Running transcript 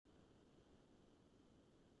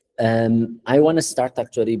I want to start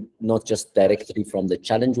actually not just directly from the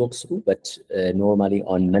challenge walkthrough, but normally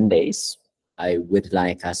on Mondays, I would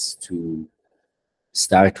like us to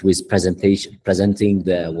start with presenting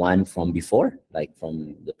the one from before, like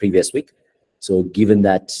from the previous week. So given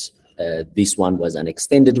that this one was an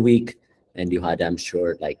extended week and you had, I'm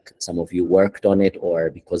sure, like some of you worked on it, or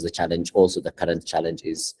because the challenge, also the current challenge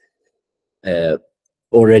is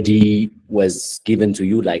already was given to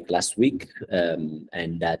you like last week,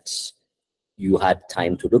 and that you had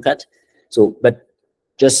time to look at. So, but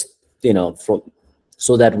just, you know,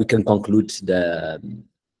 so that we can conclude the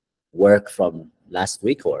work from last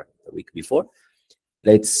week or the week before,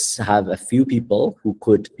 let's have a few people who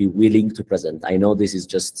could be willing to present. I know this is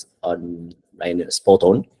just on spot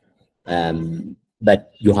on,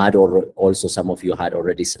 but you had also, some of you had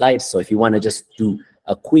already slides. So if you want to just do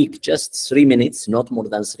a quick, just 3 minutes, not more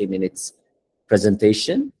than 3 minutes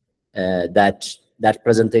presentation, that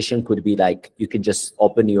presentation could be like, you can just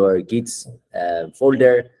open your Gits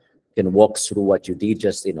folder, you can walk through what you did.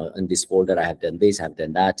 Just, you know, in this folder, I have done this, I've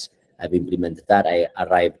done that, I've implemented that, I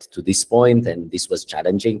arrived to this point, and this was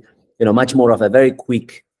challenging. You know, much more of a very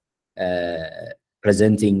quick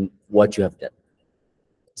presenting what you have done.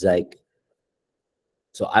 It's like,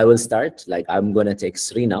 so I will start, like I'm gonna take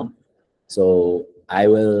 3 now. So I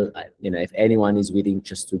will, you know, if anyone is willing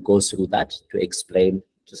just to go through that, to explain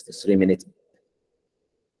just a 3-minute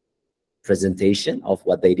presentation of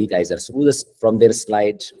what they did, either through this, from their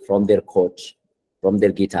slide, from their code, from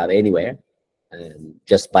their GitHub, anywhere, and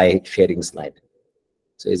just by sharing slide.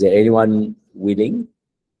 So is there anyone willing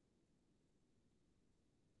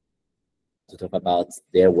to talk about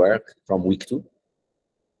their work from week 2?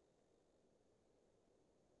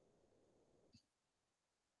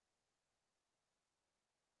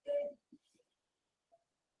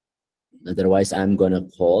 Otherwise, I'm gonna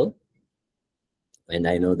call, and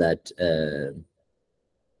I know that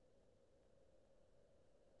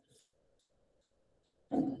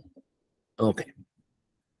okay.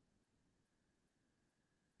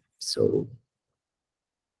 So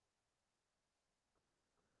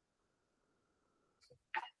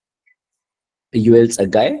UL's a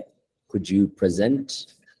guy, could you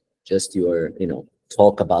present just your, you know,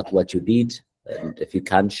 talk about what you did, and if you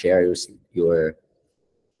can share your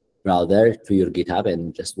browser to your GitHub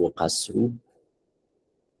and just walk us through.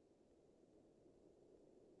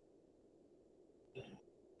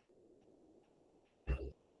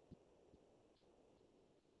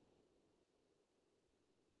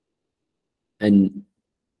 And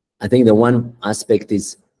I think the one aspect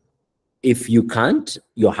is, if you can't,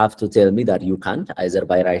 you have to tell me that you can't, either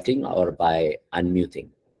by writing or by unmuting.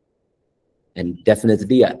 And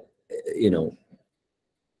definitely, you know,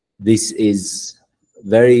 this is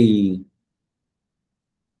very,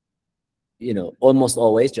 you know, almost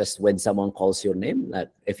always just when someone calls your name, like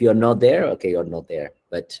if you're not there, okay, you're not there.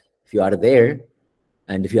 But if you are there,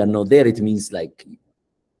 and if you are not there, it means like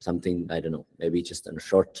something, I don't know, maybe just on a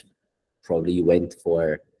short, probably you went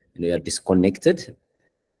for, you know, you're disconnected,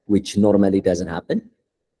 which normally doesn't happen.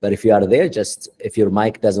 But if you are there, just, if your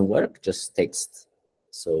mic doesn't work, just text.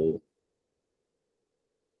 So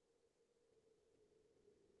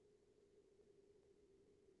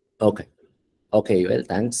okay, well,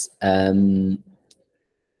 thanks.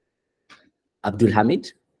 Abdul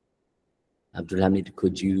Hamid,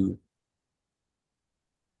 could you?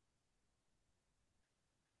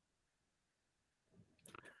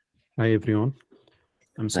 Hi everyone.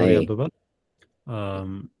 I'm sorry, Hi. Abdullah.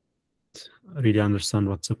 Really understand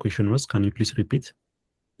what the question was. Can you please repeat?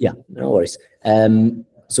 Yeah, no worries.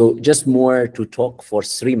 So just more to talk for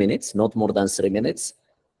 3 minutes, not more than 3 minutes,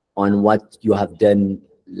 on what you have done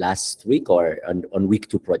last week or on week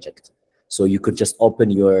 2 project. So you could just open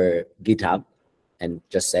your GitHub and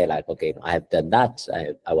just say like, okay, I have done that.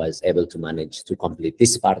 I was able to manage to complete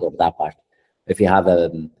this part or that part. If you have a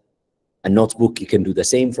notebook, you can do the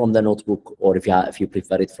same from the notebook, or if you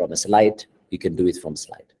prefer it from a slide, you can do it from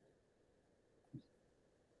slide.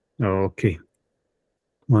 Okay.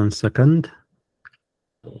 1 second.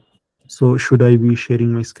 So should I be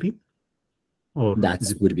sharing my screen? Or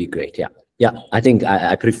that would be great. Yeah. Yeah, I think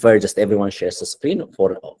I prefer just everyone shares the screen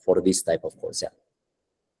for this type of course. Yeah.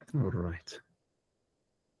 All right.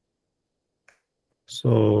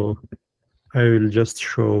 So I will just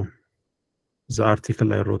show the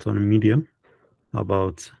article I wrote on Medium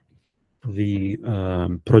about the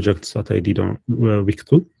projects that I did on week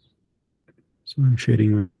 2. So I'm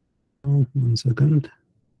sharing. 1 second.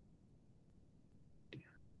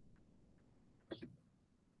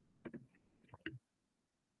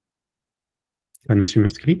 Can you see my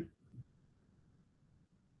screen?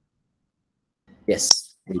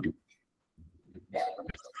 Yes. we do.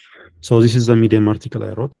 So this is the Medium article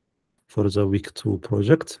I wrote for the week 2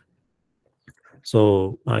 project.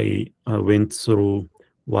 So I went through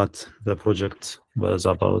what the project was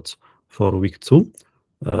about for week 2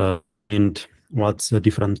 and what the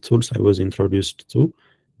different tools I was introduced to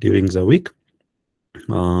during the week.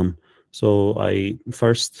 So I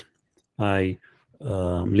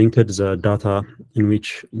linked the data in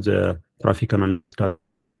which the traffic analysis,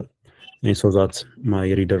 so that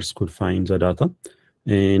my readers could find the data.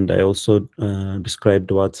 And I also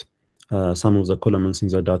described what some of the columns in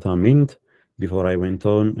the data meant before I went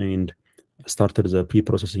on and started the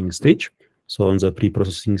pre-processing stage. So on the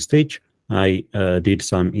pre-processing stage, I did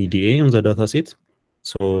some EDA on the dataset.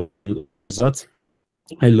 So that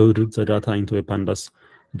I loaded the data into a pandas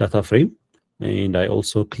data frame, and I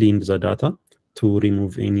also cleaned the data to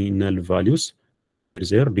remove any null values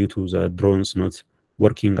there due to the drones not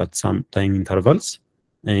working at some time intervals.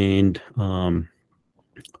 And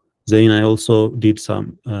then I also did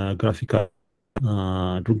some graphical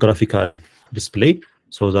display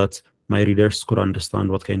so that my readers could understand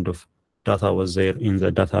what kind of data was there in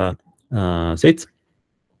the data set.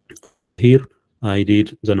 Here, I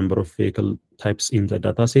did the number of vehicle types in the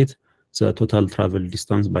data set, the total travel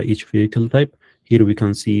distance by each vehicle type. Here we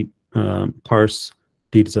can see cars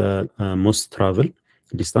did the most travel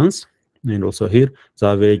distance, and also here the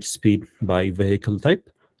average speed by vehicle type.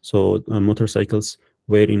 So motorcycles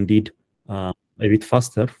were indeed a bit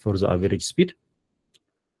faster for the average speed.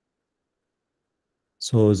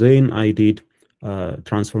 So then I did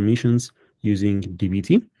transformations using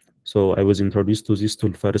DBT. So I was introduced to this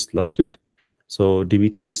tool first last week. So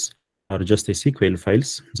DBTs are just a SQL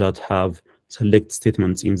files that have select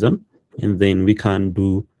statements in them, and then we can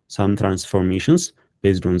do some transformations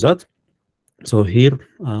based on that. So here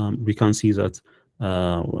we can see that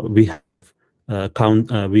we have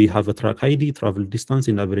we have a track ID, travel distance,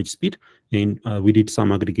 and average speed, and we did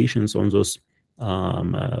some aggregations on those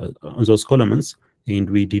columns, and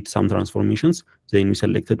we did some transformations. Then we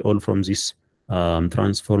selected all from this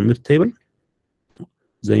transformer table.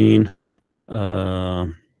 Then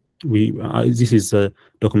this is the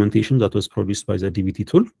documentation that was produced by the DBT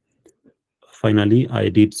tool. Finally, I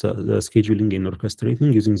did the scheduling and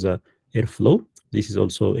orchestrating using the Airflow. This is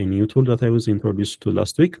also a new tool that I was introduced to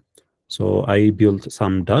last week. So I built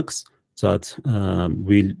some DAGs that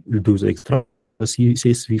will do the extra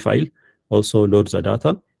CSV file, also load the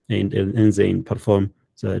data, and then perform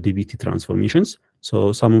the DBT transformations.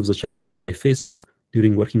 So some of the challenges I faced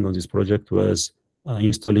during working on this project was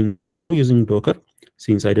installing using Docker.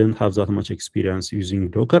 Since I didn't have that much experience using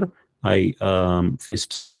Docker, I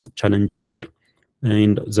faced challenge.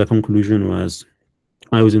 And the conclusion was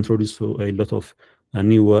I was introduced to a lot of a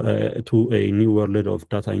new world of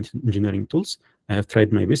data engineering tools. I have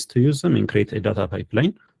tried my best to use them and create a data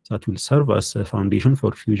pipeline that will serve as a foundation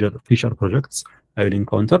for future projects I will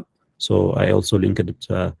encounter. So I also linked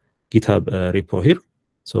the GitHub repo here.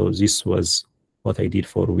 So this was what I did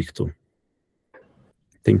for week 2.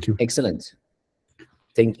 Thank you. Excellent.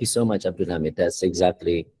 Thank you so much, Abdulhamid. That's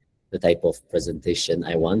exactly the type of presentation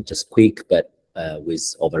I want, just quick, but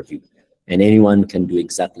with overview. And anyone can do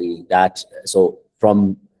exactly that. So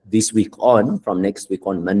from this week on, from next week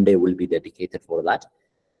on, Monday will be dedicated for that,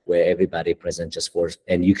 where everybody present just for,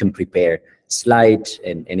 and you can prepare slides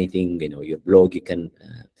and anything, your blog, you can,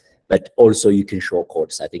 but also you can show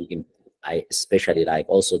codes. I think I especially like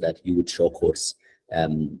also that you would show codes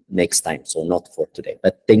next time, so not for today.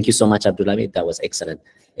 But thank you so much, Abdulhamid. That was excellent.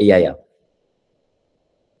 Yeah.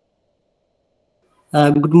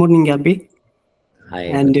 Good morning, Abby. Hi,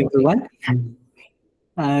 and everyone.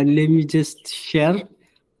 Let me just share.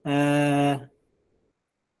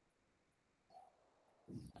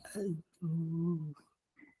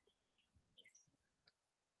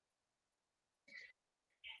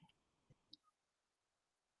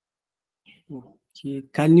 Okay.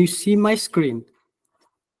 Can you see my screen?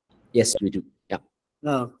 Yes, we do. Yeah.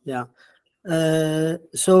 Oh, yeah.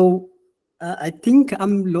 So I think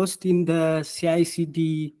I'm lost in the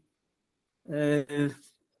CI/CD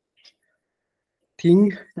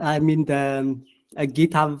thing. I mean the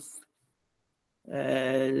GitHub.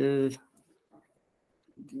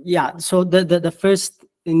 Yeah. So the first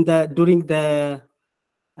during the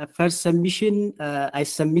first submission, I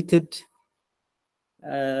submitted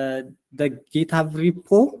the GitHub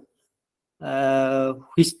repo,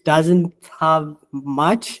 which doesn't have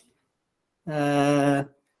much. That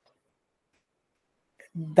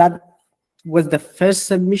was the first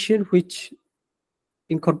submission, which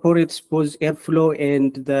incorporates both Airflow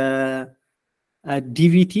and the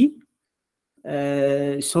DBT.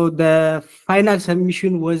 So the final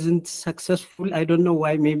submission wasn't successful. I don't know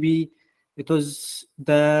why. Maybe it was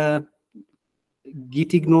the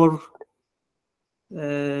git ignore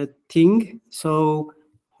thing. So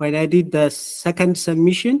when I did the second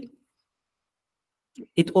submission,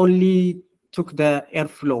 it only took the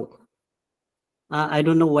airflow. I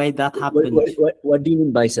don't know why that happened. What do you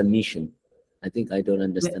mean by submission? I think I don't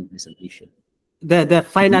understand the submission. The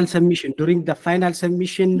final submission, during the final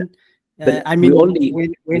submission, But I mean,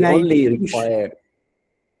 we only require,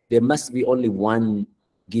 there must be only one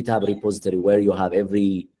GitHub repository where you have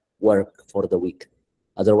every work for the week.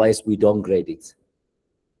 Otherwise, we don't grade it.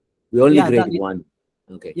 We only grade one.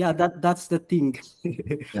 Okay. Yeah, that's the thing.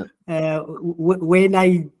 Yeah. When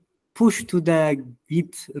I push to the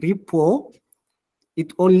Git repo,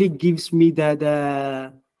 it only gives me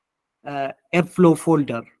the Airflow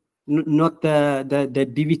folder, not the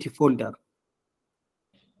DBT folder.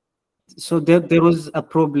 So there was a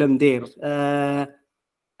problem there.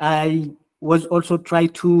 I was also trying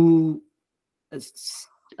to,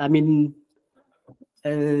 I mean,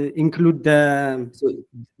 include the. So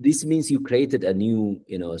this means you created a new,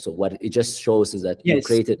 so what it just shows is that you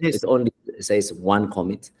created, it only says one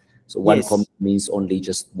commit. So one commit means only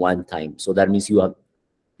just one time. So that means you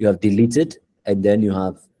have deleted and then you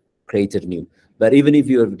have created new. But even if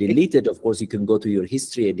you have deleted, of course, you can go to your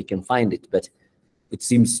history and you can find it. But it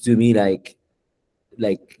seems to me like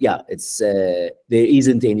yeah, it's there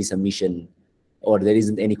isn't any submission or there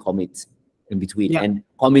isn't any commit in between. And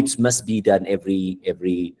commits must be done every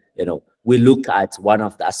we look at one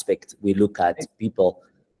of the aspects, we look at people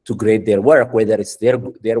to grade their work, whether it's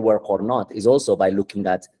their work or not, is also by looking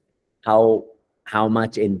at how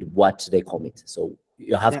much and what they commit. So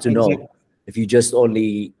you have to know, if you just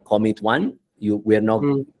only commit one, you're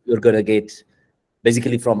gonna get,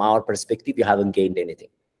 basically from our perspective, you haven't gained anything,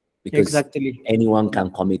 because anyone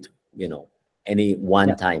can commit any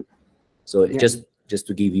one time. So just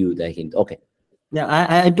to give you the hint. Okay. Yeah,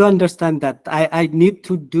 I do understand that. I need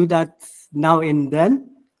to do that now and then,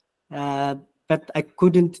 but I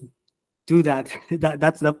couldn't do that.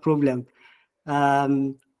 That's the problem.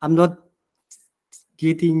 I'm not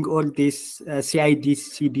getting all this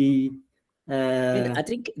CI/CD. I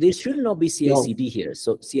think there should not be CI/CD here.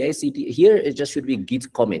 So CI/CD here, it just should be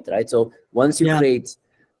Git commit, right? So once you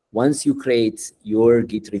create your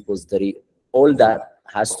Git repository, all that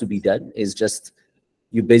has to be done is just,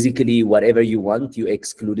 you basically, whatever you want, you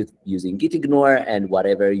exclude it using git ignore, and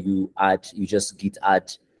whatever you add, you just git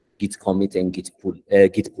add, git commit, and git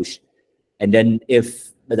push. And then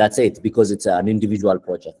but that's it, because it's an individual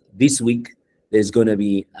project. This week, there's going to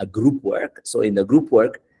be a group work. So in the group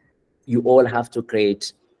work, you all have to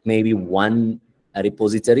create maybe one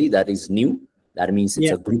repository that is new. That means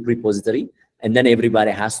it's a group repository. And then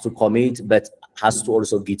everybody has to commit, but has to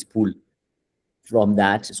also git pull from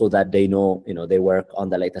that, so that they know, they work on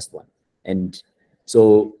the latest one. And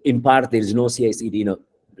so in part, there's no CI/CD,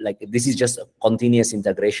 like this is just a continuous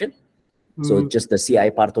integration. So just the CI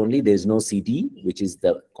part only, there's no CD, which is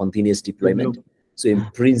the continuous deployment. So in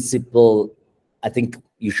principle, I think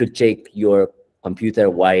you should check your computer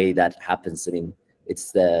why that happens. I mean,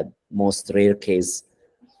 it's the most rare case.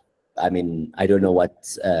 I mean, I don't know what.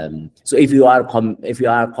 So if you are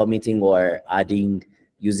committing or adding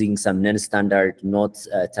using some non-standard, not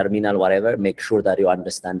terminal, whatever, make sure that you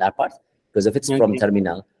understand that part. Because if it's from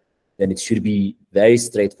terminal, then it should be very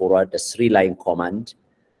straightforward, a 3-line command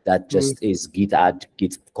that just is git add,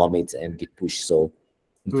 git commit, and git push. So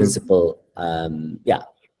in principle,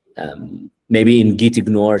 maybe in git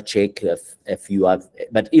ignore, check if you have,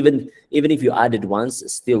 but even if you add it once, it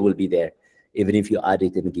still will be there, even if you add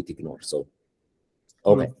it in git ignore. So,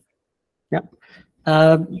 okay. Yeah.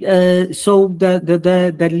 So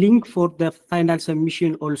the link for the final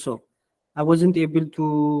submission also, I wasn't able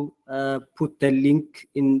to put the link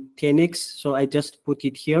in 10x, so I just put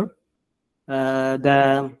it here.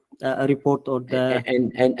 The report or the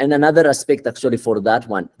and another aspect actually for that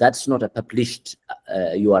one, that's not a published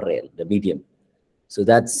URL, the Medium. So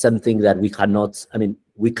that's something that we cannot. I mean,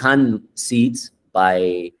 we can see it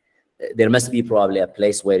by. There must be probably a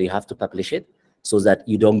place where you have to publish it, so that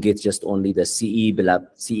you don't get just only the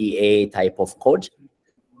CEA type of code,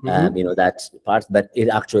 that part, but it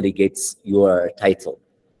actually gets your title.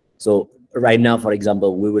 So right now, for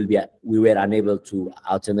example, we were unable to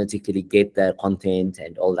automatically get the content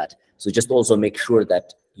and all that. So just also make sure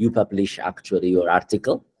that you publish actually your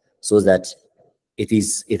article, so that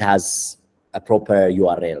it has a proper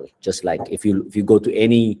URL. Just like if you go to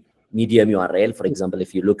any Medium URL, for example,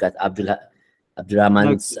 if you look at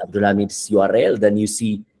Abdulhamid's URL, then you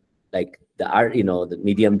see like the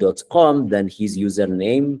medium.com, then his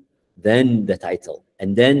username, then the title,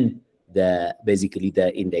 and then basically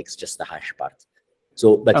the index, just the hash part.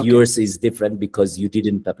 So, but Okay. yours is different because you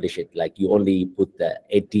didn't publish it. Like you only put the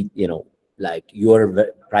 80, like your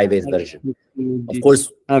private version. Of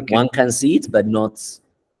course, okay. one can see it, but not.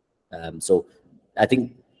 So I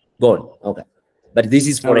think go on. Okay. But this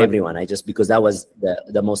is for everyone. Because that was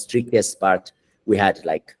the most trickiest part we had.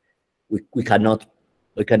 Like we cannot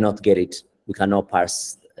get it. We cannot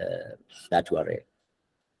parse that URL.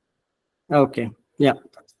 Okay. Yeah.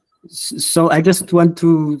 So I just want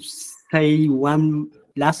to say one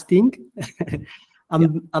last thing.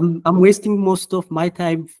 I'm wasting most of my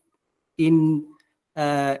time in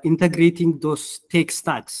integrating those tech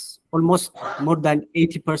stacks. Almost more than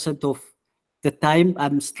 80% of the time,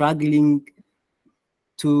 I'm struggling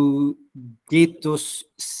to get those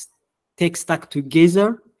tech stack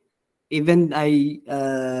together. Even I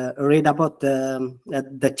read about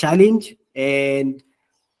the challenge, and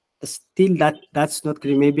still that's not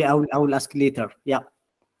clear. Maybe I will ask later. Yeah.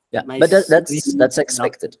 Yeah, but that's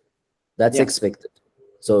expected. That's expected.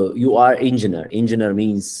 So you are engineer. Engineer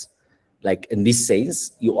means, like in this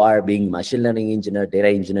sense, you are being machine learning engineer, data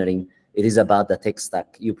engineering. It is about the tech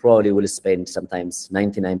stack. You probably will spend sometimes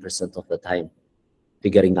 99% of the time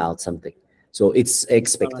figuring out something. So it's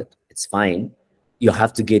expected. It's fine. You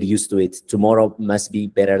have to get used to it. Tomorrow must be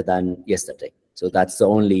better than yesterday. So that's the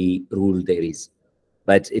only rule there is.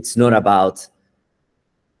 But it's not about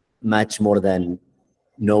much more than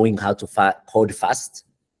knowing how to code fast,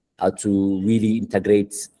 how to really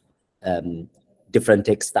integrate different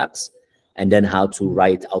tech stacks, and then how to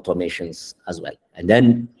write automations as well. And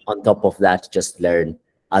then on top of that, just learn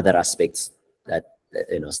other aspects that,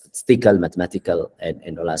 statistical, mathematical,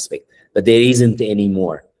 and all aspects. But there isn't any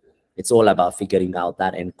more. It's all about figuring out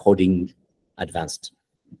that and coding advanced.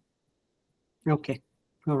 Okay.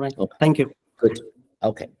 All right. Okay. Thank you. Good.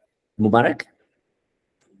 Okay. Mubarak?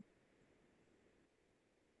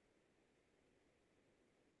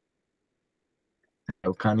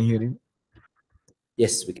 Can you hear him?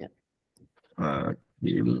 Yes, we can. I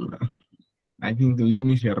think let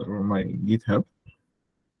me share my GitHub.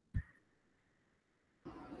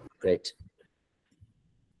 Great.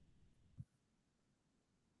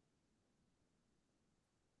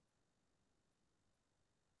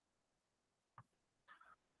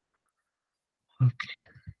 Okay.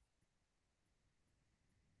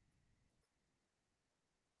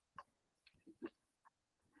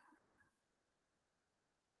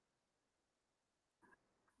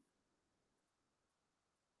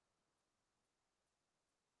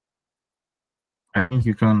 I think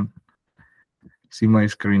you can see my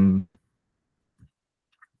screen.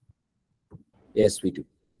 Yes, we do.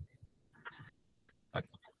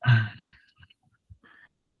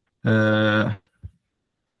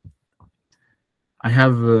 I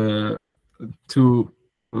have two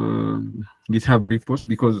GitHub repos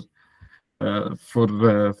because for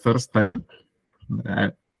the first time,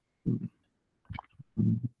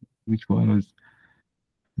 which one was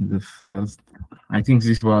the first? I think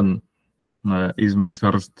this one is my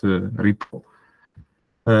first repo.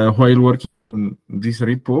 While working on this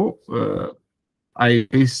repo, I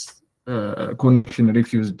faced connection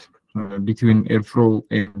refused between Airflow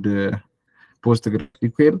and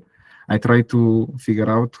PostgreSQL. I tried to figure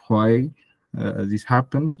out why this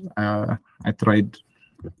happened. I tried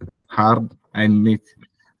hard and make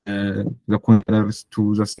the containers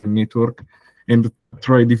to the same network and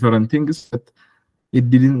try different things, but it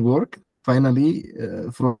didn't work. Finally,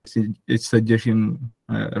 from a suggestion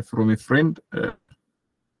from a friend,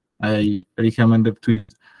 I recommended to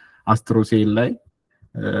Astro CLI.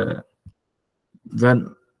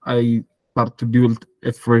 Then I start to build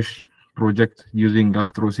a fresh project using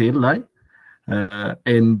Astro CLI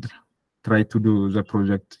and try to do the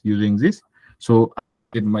project using this. So I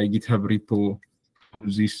did my GitHub repo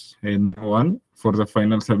this and one for the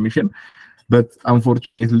final submission. But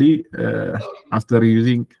unfortunately, after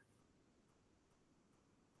using,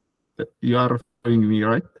 you are following me,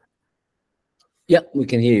 right? Yeah, we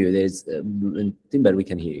can hear you. There's Timber, we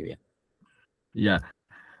can hear you. Yeah.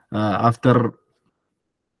 After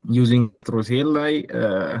using CLI,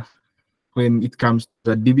 when it comes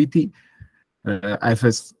to the DBT, I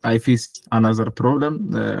faced another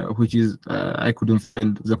problem, which is I couldn't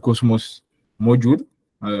find the Cosmos module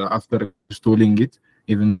after installing it,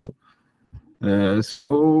 even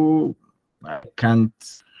so I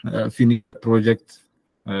can't finish the project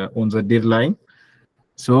on the deadline.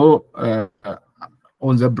 So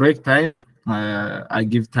on the break time, I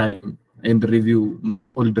give time and review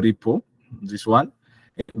old repo, this one,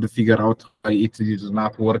 and figure out why it is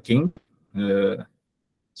not working.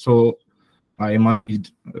 So I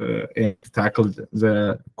managed and tackled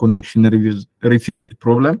the condition review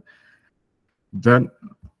problem. Then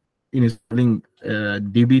installing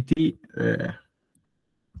DBT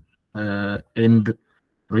and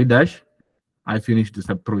Redash, I finished the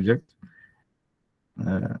sub-project.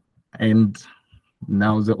 And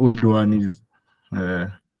now the old one is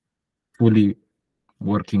fully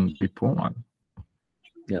working repo.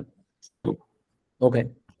 Yeah. So, okay,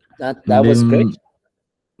 that was great.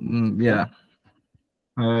 Yeah.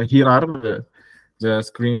 Here are the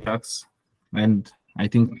screenshots, and I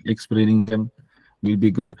think explaining them will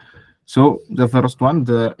be good. So the first one,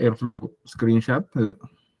 the airflow screenshot.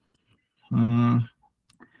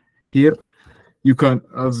 Here you can,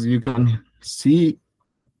 as you can see,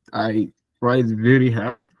 I tried very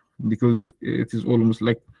hard because it is almost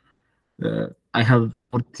like I have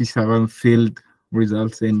 47 failed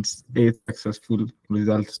results and 8 successful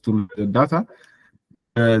results to the data.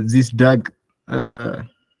 This DAG,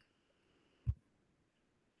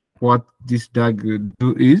 what this DAG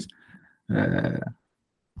do is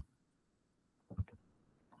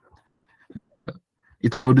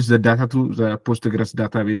it loads the data to the Postgres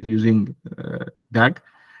database using DAG.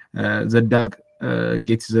 The DAG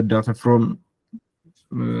gets the data from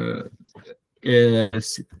a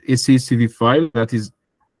CSV file that is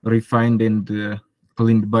refined and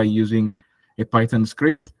cleaned by using a Python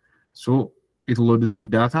script. So it loads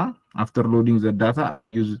data. After loading the data,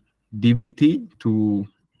 use DBT to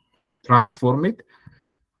transform it.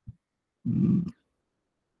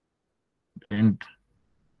 And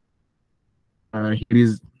here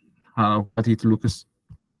is what it looks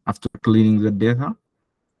after cleaning the data.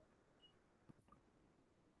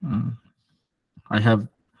 I have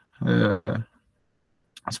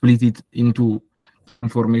split it into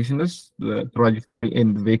informations, the trajectory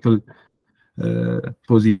and vehicle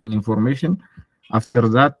position information. After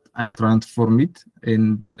that, I transform it,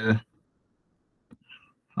 and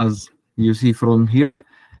as you see from here,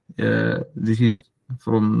 this is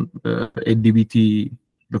from a DBT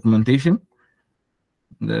documentation.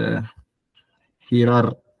 Here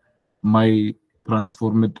are my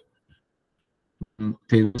transformed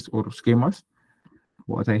tables or schemas,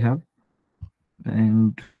 what I have,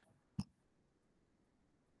 and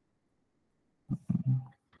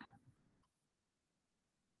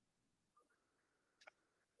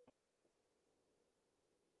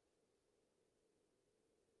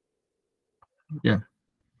yeah,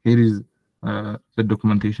 here is the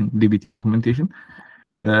documentation, DBT documentation.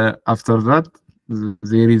 After that,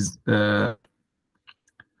 there is an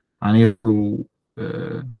arrow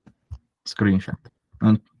screenshot,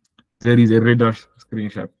 and there is a Redash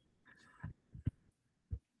screenshot.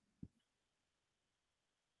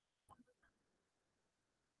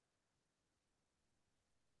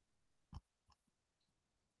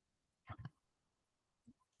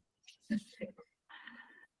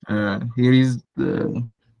 Here is the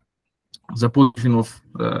position of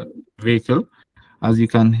vehicle. As you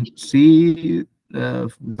can see,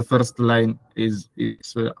 the first line is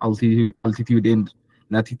altitude and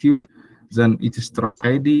latitude. Then it is track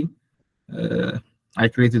ID. I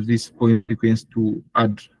created this point sequence to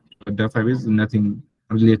add to the database, nothing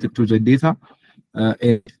related to the data.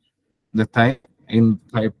 And the type, and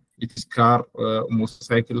type it is car,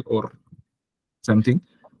 motorcycle, or something.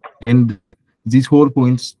 And these whole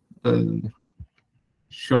points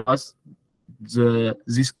show us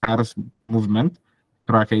this car's movement,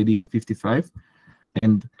 track ID 55,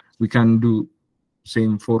 and we can do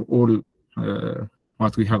same for all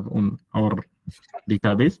what we have on our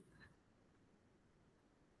database.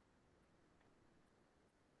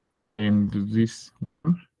 And this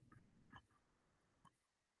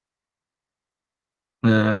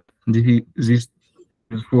this is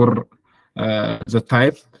for the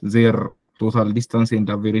type, their total distance and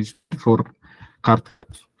average for car.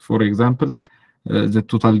 For example, the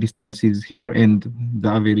total distance is here and the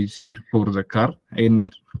average for the car, and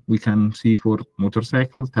we can see for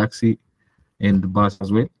motorcycle, taxi, and bus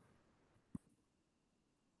as well.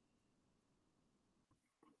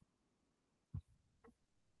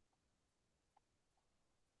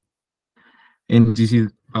 And this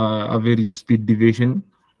is average speed deviation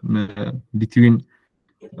between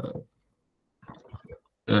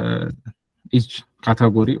each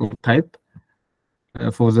category or type.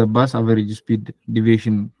 For the bus, average speed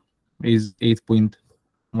deviation is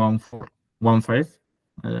 8.1415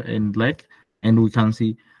 and we can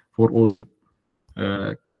see for all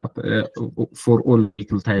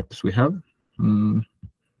vehicle types we have. And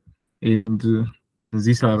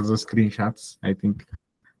these are the screenshots. I think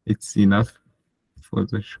it's enough for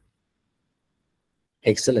the show.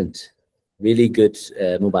 Excellent. Really good,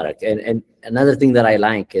 Mubarak. And another thing that I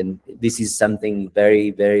like, and this is something very,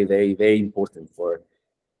 very, very, very important for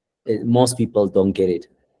most people don't get it,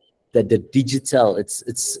 that the digital,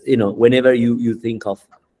 it's you know, whenever you think of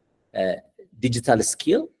digital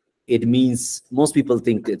skill, it means most people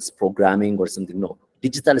think it's programming or something. No,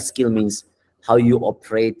 digital skill means how you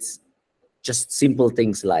operate just simple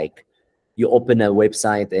things like you open a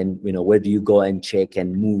website and, you know, where do you go and check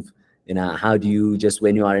and move, you know, how do you just,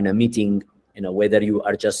 when you are in a meeting, you know, whether you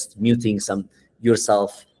are just muting some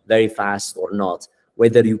yourself very fast or not,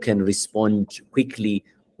 whether you can respond quickly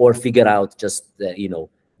or figure out just the, you know,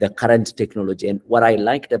 the current technology. And what I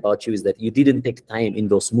liked about you is that you didn't take time in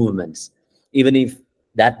those movements, even if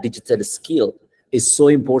that digital skill is so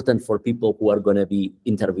important for people who are going to be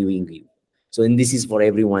interviewing you. So, and this is for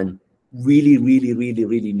everyone, really, really, really,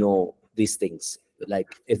 really know these things. Like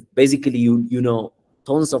if basically you know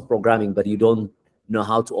tons of programming, but you don't know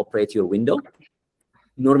how to operate your window,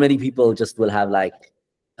 normally people just will have like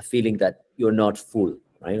a feeling that you're not full,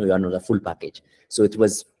 right? You are not a full package. So it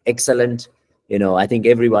was excellent. You know, I think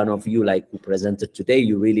every one of you, like who presented today,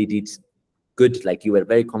 you really did good. Like you were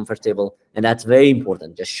very comfortable, and that's very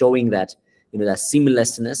important. Just showing that, you know, that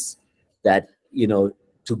seamlessness, that, you know,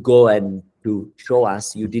 to go and to show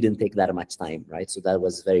us you didn't take that much time, right? So that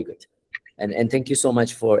was very good. And thank you so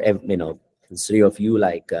much for, you know, the three of you,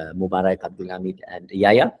 like Mubarak, Abdulhamid, and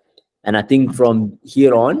Yaya. And I think from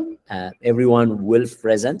here on, everyone will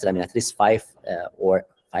present. I mean, at least 5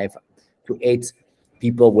 to 8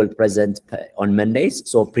 people will present on Mondays.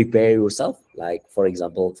 So prepare yourself, like, for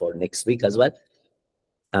example, for next week as well.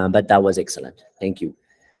 But that was excellent. Thank you.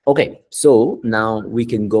 Okay, so now we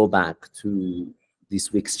can go back to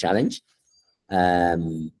this week's challenge.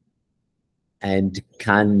 And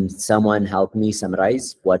can someone help me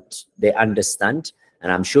summarize what they understand?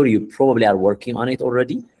 And I'm sure you probably are working on it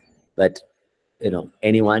already, but, you know,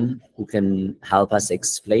 anyone who can help us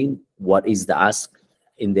explain what is the ask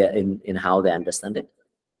in how they understand it?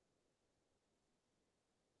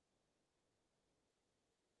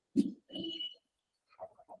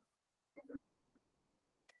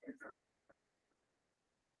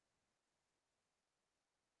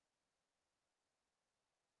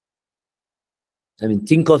 I mean,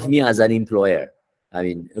 think of me as an employer. I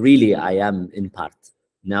mean, really, I am in part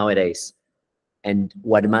nowadays. And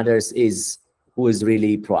what matters is who is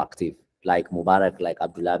really proactive, like Mubarak, like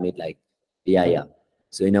Abdulhamid, like Yaya.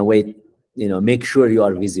 So in a way, you know, make sure you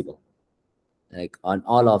are visible. Like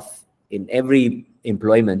in every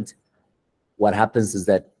employment, what happens is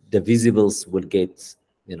that the visibles will get,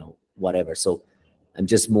 you know, whatever. So I'm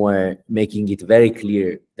just more making it very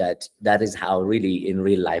clear that that is how really in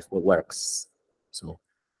real life it works. So.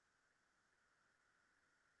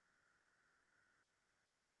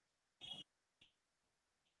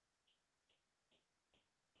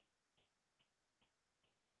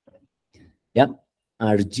 Yeah,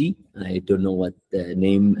 RG. I don't know what the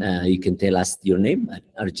name. You can tell us your name.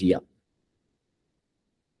 RG. Yeah.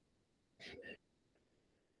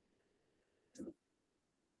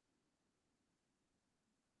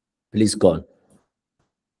 Please go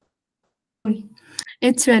on.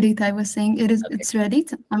 It's ready. I was saying it is. Okay. It's ready.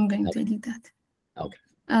 I'm going to edit that. Okay.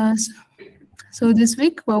 So this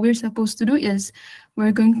week, what we're supposed to do is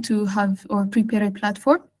we're going to have or prepare a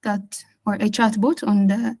platform or a chatbot on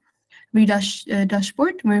the Redash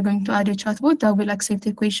dashboard. We're going to add a chatbot that will accept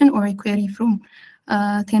a question or a query from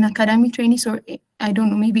 10 Academy trainees, or I don't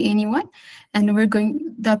know, maybe anyone, and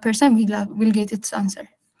that person will get its answer.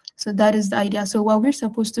 So that is the idea. So what we're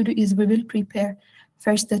supposed to do is we will prepare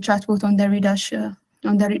first the chatbot on the Redash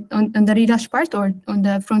on the Redash part, or on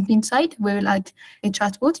the front end side. We will add a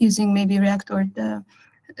chatbot using maybe React or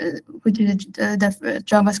which is the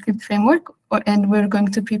JavaScript framework, and we're going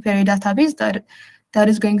to prepare a database that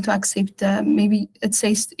is going to accept maybe it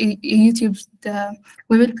says YouTube.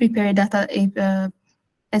 We will prepare a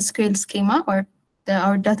SQL schema, or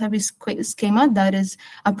our database schema that is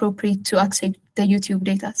appropriate to accept the YouTube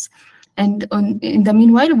data. And in the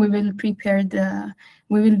meanwhile, we will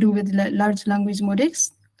do with large language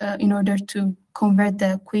models in order to convert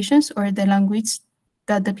the questions or the language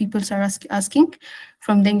that the people are asking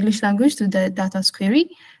from the English language to the data query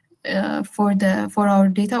for our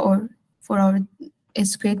data or for our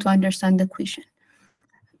SQL to understand the question.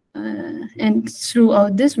 And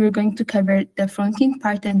throughout this, we're going to cover the front-end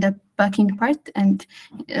part and the back-end part, and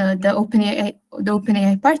the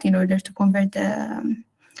OpenAI part in order to convert the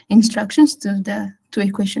instructions to a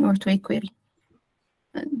question or to a query.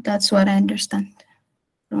 That's what I understand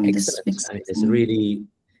from Excellent. this. I mean, it's really,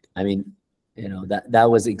 I mean, you know,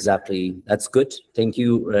 that's good. Thank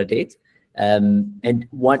you, Radit. And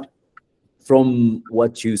what from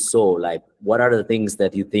what you saw, like what are the things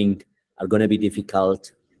that you think are going to be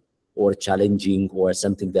difficult or challenging, or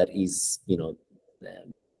something that is, you know,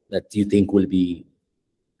 that you think will be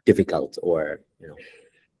difficult, or, you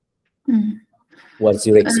know, what's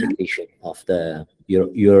your expectation of the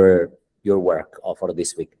your work for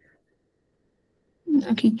this week?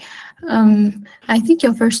 Okay, I think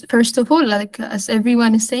first of all, like as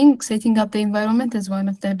everyone is saying, setting up the environment is one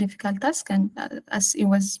of the difficult tasks, and as it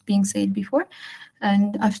was being said before.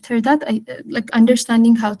 And after that, I like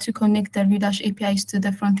understanding how to connect the Redash APIs to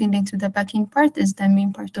the front end and to the backend part is the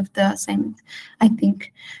main part of the assignment, I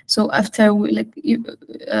think. So after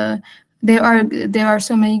there are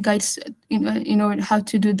so many guides in order how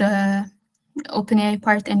to do the OpenAI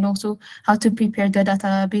part, and also how to prepare the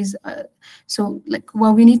database. So like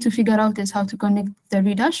what we need to figure out is how to connect the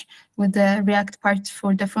Redash with the React part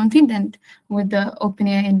for the front end, and with the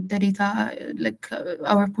OpenAI and the data,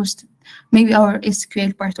 our maybe our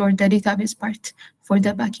SQL part or the database part for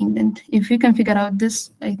the backend. And if we can figure out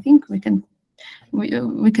this, I think we can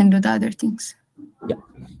do the other things. Yeah,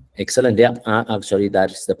 excellent. Yeah, actually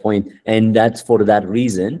that's the point, and that's for that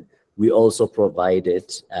reason we also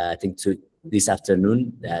provided, I think this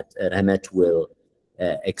afternoon, that Rahmat will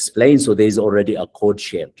explain. So there's already a code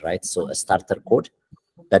shared, right? So a starter code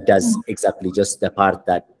that does exactly just the part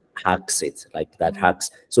that hacks it, like that hacks.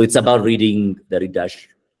 So it's about reading the Redash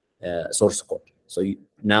source code. So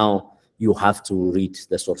now you have to read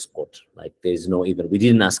the source code. Like there's no even, we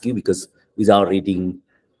didn't ask you, because without reading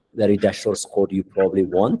the Redash source code you probably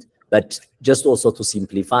won't. But just also to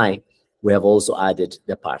simplify, we have also added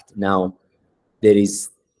the part. Now there is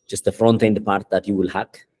just the front end part that you will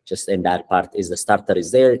hack, and that part is the starter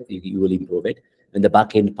is there, you will improve it. And the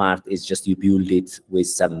back end part is just you build it with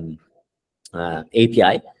some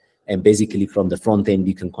API, and basically from the front end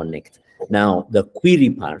you can connect. Now the query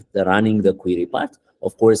part, the running the query part,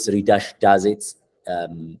 of course Redash does it,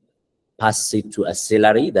 pass it to a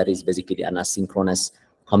Celery, that is basically an asynchronous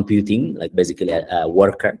computing, like basically a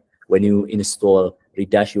worker. When you install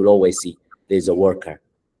Redash, you'll always see there's a worker,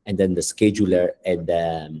 and then the scheduler and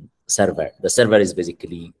the server. The server is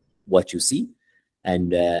basically what you see,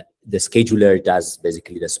 and the scheduler does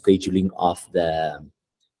basically the scheduling of the,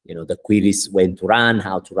 you know, the queries, when to run,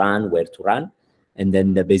 how to run, where to run, and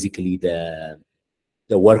then basically the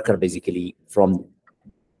worker basically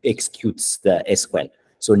executes the SQL.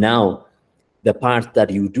 So now the part that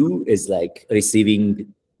you do is like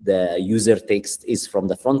receiving the user text is from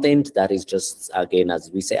the front end. That is just, again, as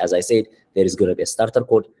I said, there is going to be a starter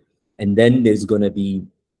code, and then there's going to be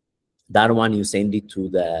that one, you send it to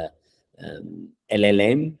the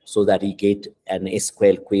LLM so that you get an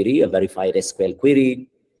SQL query, a verified SQL query,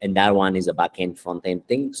 and that one is a backend front end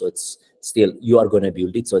thing. So it's still, you are going to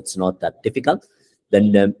build it, so it's not that difficult.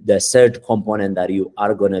 Then the third component that you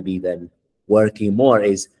are going to be then working more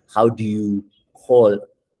is how do you call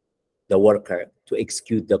the worker to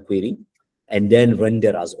execute the query and then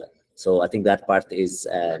render as well. So I think that part is,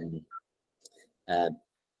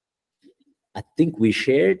 I think we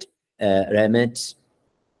shared, Rahmat.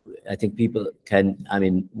 I think people can, I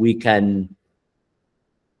mean, we can,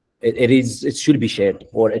 it should be shared,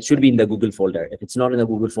 or it should be in the Google folder. If it's not in the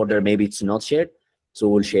Google folder, maybe it's not shared. So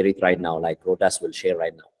we'll share it right now, like Rotas will share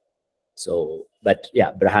right now. So, but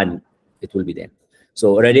yeah, Brahan, it will be there.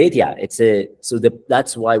 So Reddit, yeah,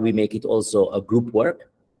 that's why we make it also a group work.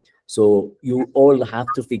 So you all have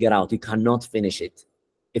to figure out, you cannot finish it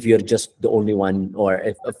if you're just the only one, or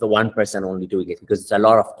if the one person only doing it, because it's a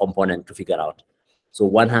lot of component to figure out. So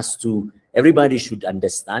one has to, everybody should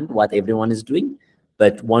understand what everyone is doing,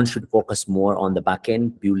 but one should focus more on the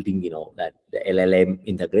backend building, you know, that the LLM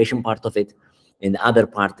integration part of it. And the other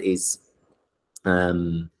part is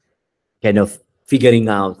kind of figuring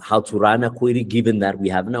out how to run a query, given that we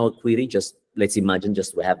have now a query. Just let's imagine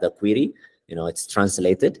just we have the query, you know, it's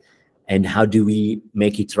translated, and how do we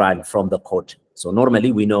make it run from the code? So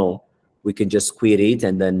normally we know we can just query it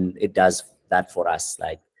and then it does that for us,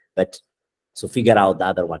 like, but so figure out the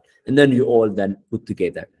other one, and then you all then put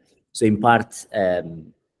together. So in part,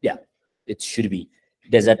 yeah, it should be.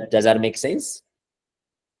 Does that make sense?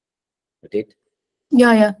 It?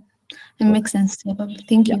 Yeah, it makes sense. Yeah,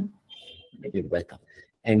 thank you. You're welcome.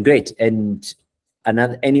 And great. And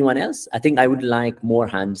anyone else? I think I would like more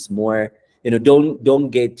hands, more, you know, don't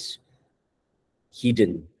get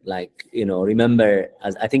hidden. Like, you know, remember,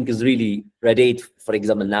 as I think is really Reddit, for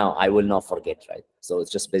example, now I will not forget, right? So it's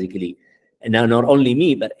just basically, and now not only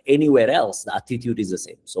me, but anywhere else, the attitude is the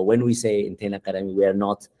same. So when we say in Tain Academy, we are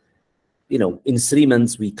not, you know, in 3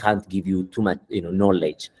 months, we can't give you too much, you know,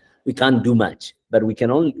 knowledge. We can't do much, but we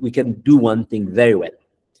can do one thing very well.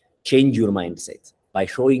 change your mindset by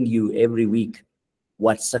showing you every week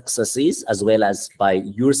what success is, as well as by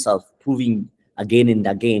yourself proving again and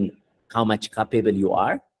again how much capable you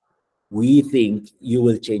are, we think you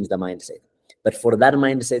will change the mindset. But for that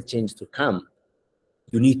mindset change to come,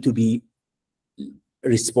 you need to be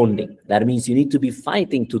responding. That means you need to be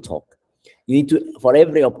fighting to talk. You need to, for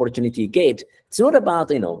every opportunity you get, it's not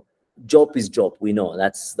about, job is job. We know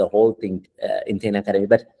that's the whole thing in 10 Academy.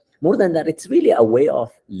 But more than that, it's really a way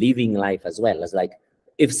of living life as well. It's like,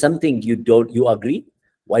 if something you agree,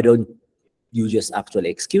 why don't you just actually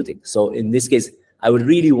execute it? So in this case, I would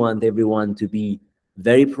really want everyone to be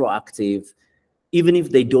very proactive. Even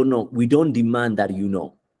if they don't know, we don't demand that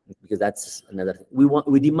because that's another thing.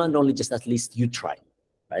 We demand only just at least you try,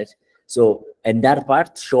 right? So, and that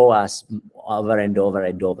part, show us over and over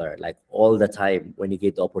and over, like all the time when you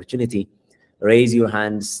get the opportunity, raise your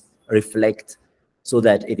hands, reflect, so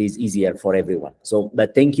that it is easier for everyone. So,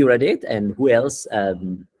 but thank you, Radit. And who else?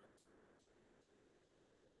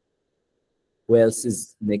 Who else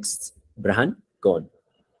is next? Brahan, go on.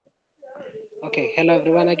 Okay, hello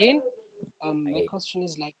everyone again. My question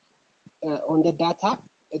is like on the data,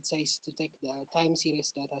 it says to take the time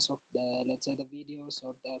series data of the, let's say, the videos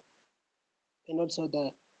or the, and also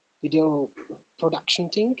the video production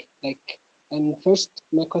thing. Like, and first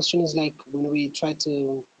my question is like, when we try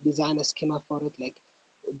to design a schema for it, like,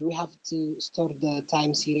 do we have to store the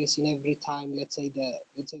time series in every time? Let's say the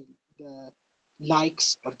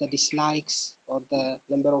likes or the dislikes or the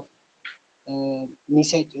number of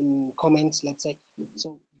message in comments, let's say.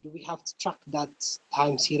 So do we have to track that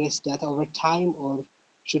time series data over time, or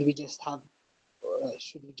should we just have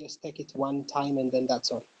should we just take it one time and then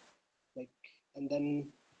that's all? Like, and then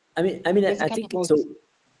I think so.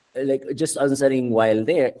 Like, just answering while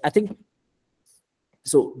there, I think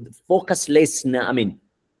so. Focus less now.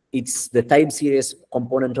 It's the time series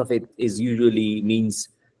component of it is usually means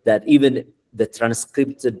that even the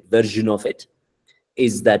transcripted version of it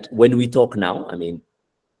is that when we talk now,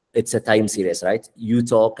 it's a time series, right? You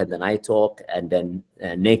talk and then I talk and then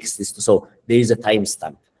next is, so there is a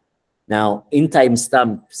timestamp. Now in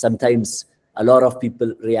timestamp, sometimes a lot of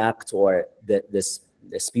people react, or the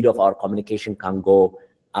speed of our communication can go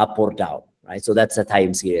up or down, right? So that's a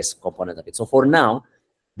time series component of it. So for now,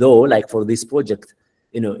 though, like for this project,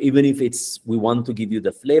 even if we want to give you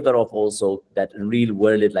the flavor of also that real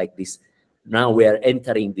world like this, now we are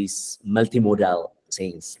entering this multimodal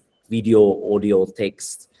things, video, audio,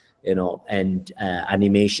 text, and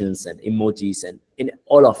animations and emojis and in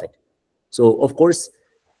all of it. So of course,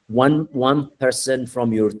 one person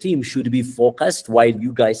from your team should be focused while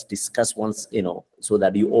you guys discuss once, so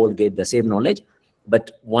that you all get the same knowledge.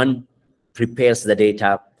 But one prepares the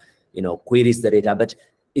data, queries the data, but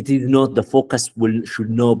it is not, the focus should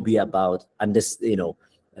not be about, and this,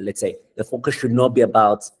 let's say the focus should not be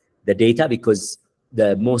about the data, because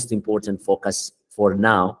the most important focus for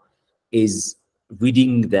now is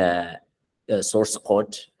reading the source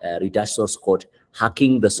code, redash source code,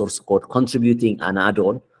 hacking the source code, contributing an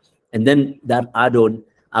add-on, and then that add-on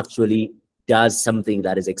actually does something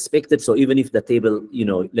that is expected. So even if the table,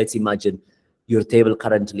 let's imagine your table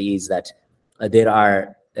currently is that there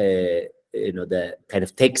are, the kind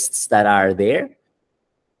of texts that are there,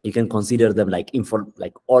 you can consider them like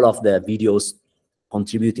all of the videos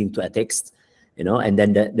contributing to a text, and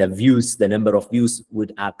then the views, the number of views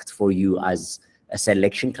would act for you as a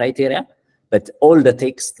selection criteria. But all the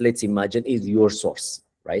text, let's imagine, is your source,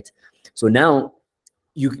 right? So now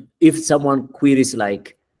if someone queries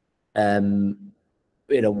like,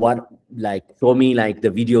 what, like, show me like the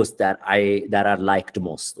videos that are liked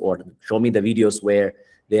most, or show me the videos where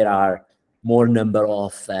there are more number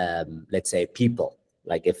of, let's say, people,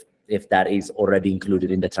 like if that is already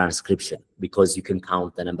included in the transcription, because you can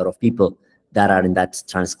count the number of people that are in that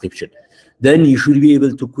transcription, then you should be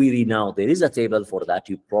able to query. Now there is a table for that,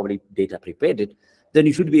 you probably data prepared it, then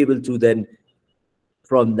you should be able to then,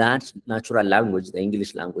 from that natural language, the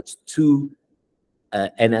English language, to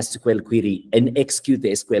an SQL query and execute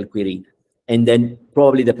the SQL query. And then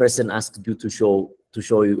probably the person asked you to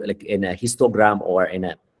show you like in a histogram or in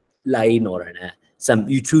a line or in a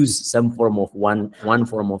you choose some form of one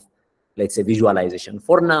form of, let's say, visualization.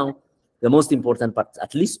 For now, the most important part,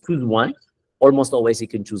 at least choose one. Almost always you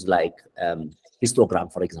can choose like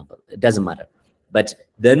histogram, for example. It doesn't matter. But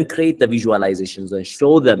then create the visualizations and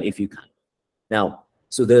show them if you can. Now,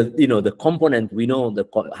 so the component, we know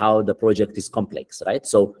how the project is complex, right?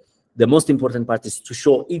 So the most important part is to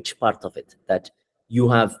show each part of it, that you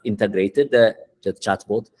have integrated the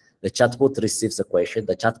chatbot. The chatbot receives a question.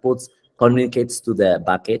 The chatbot communicates to the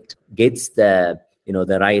bucket, gets the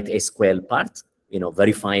the right SQL part,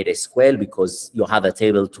 verified SQL because you have a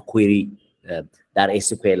table to query that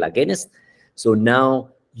SQL against. So now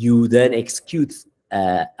you then execute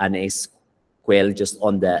an SQL just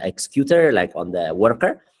on the executor, like on the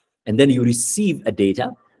worker, and then you receive a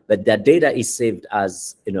data, but that data is saved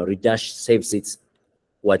as, Redash saves it.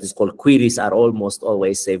 What is called queries are almost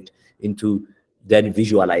always saved into then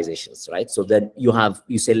visualizations, right? So then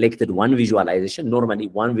you selected one visualization. Normally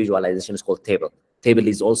one visualization is called table. Table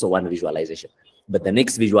is also one visualization, but the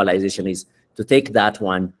next visualization is to take that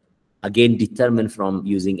one, again, determine from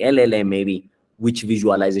using LLM maybe which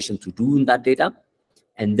visualization to do in that data,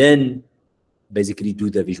 and then basically do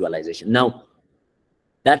the visualization. Now,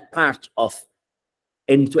 that part of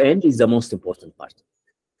end-to-end is the most important part.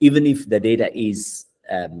 Even if the data is,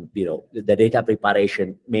 the data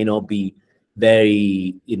preparation may not be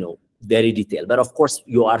very, very detailed. But of course,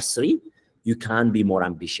 you are three, you can be more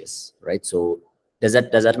ambitious, right? So does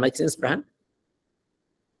that make sense, Brian?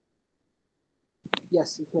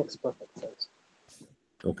 Yes, it makes perfect sense.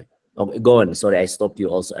 Okay, go on. Sorry, I stopped you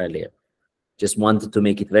also earlier. Just wanted to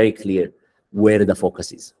make it very clear where the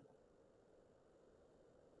focus is.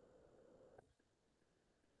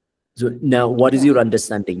 So now, what is your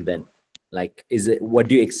understanding then? Like, what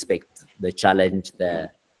do you expect? The challenge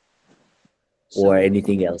there, or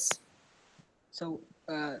anything else? So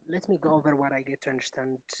let me go over what I get to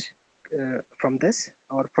understand from this,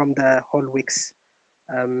 or from the whole week's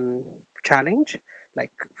challenge.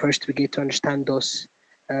 Like, first we get to understand those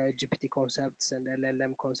GPT concepts and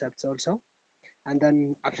LLM concepts also, and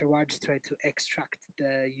then afterwards try to extract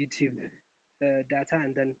the YouTube data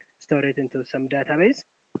and then store it into some database,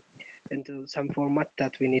 into some format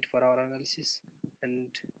that we need for our analysis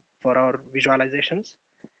and for our visualizations.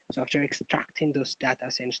 So after extracting those data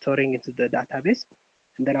and storing into the database,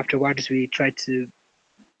 and then afterwards we try to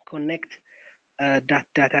connect that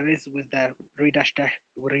database with the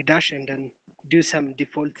Redash, and then do some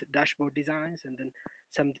default dashboard designs, and then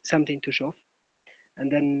something to show.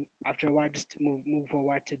 And then afterwards move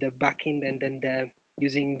forward to the backend, and then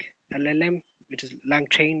using LLM, which is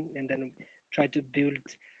LangChain, and then try to build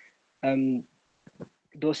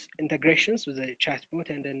those integrations with the chatbot,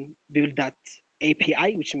 and then build that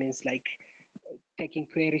API, which means like taking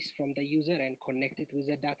queries from the user and connect it with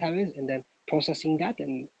the database, and then processing that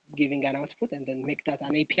and giving an output, and then make that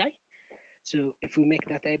an API. So if we make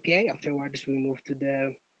that API, afterwards we move to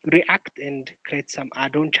the React and create some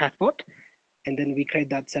add-on chatbot, and then we create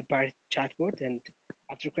that separate chatbot. And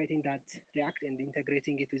after creating that React and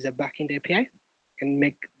integrating it with a backend API, and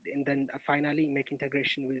then finally make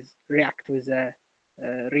integration with React with a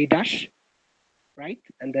Redash, right?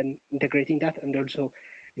 And then integrating that, and also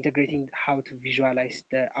integrating how to visualize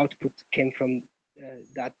the output came from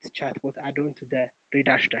that chatbot add-on to the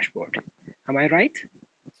Redash dashboard. Am I right?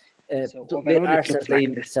 So there are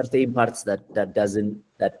certain parts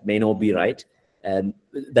that may not be right, and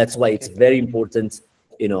that's why it's very important.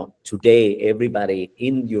 Today everybody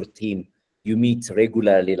in your team, you meet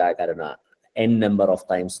regularly, like, I don't know, n number of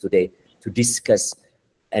times today, to discuss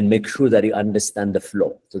and make sure that you understand the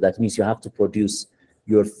flow. So that means you have to produce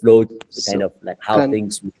your flow, kind of like how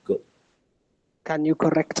things would go. Can you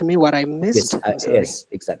correct me what I missed? Yes,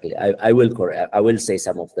 exactly. I will correct. I will say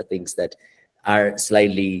some of the things that are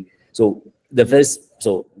slightly. So the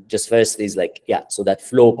first is like, yeah. So that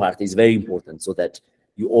flow part is very important, so that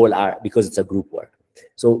you all are, because it's a group work.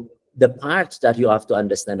 So the part that you have to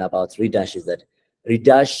understand about Redash is that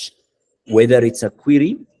Redash, whether it's a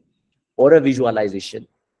query or a visualization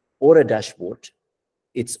or a dashboard,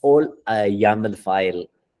 it's all a YAML file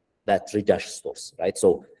that Redash stores, right?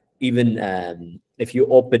 So even if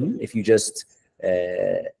you just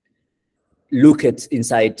look at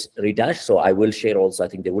inside Redash, so I will share also, I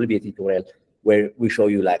think there will be a tutorial where we show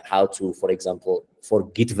you like how to, for example, for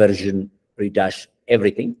Git version Redash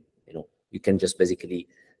everything, you can just basically,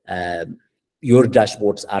 your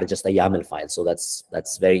dashboards are just a YAML file. So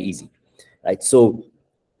that's very easy, right? So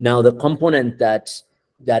now the component that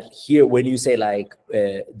here, when you say like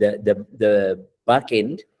the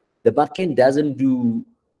backend, the backend doesn't do,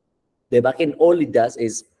 the backend, all it does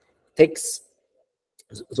is takes,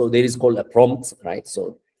 so there is called a prompt, right?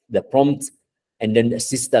 So the prompt, and then the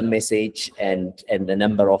system message, and the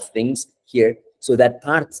number of things here. So that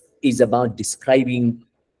part is about describing,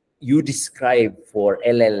 you describe for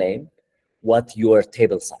LLM what your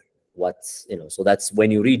tables are, so that's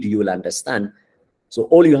when you read, you will understand. So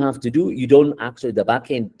all you have to do, you don't actually, the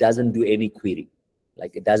backend doesn't do any query,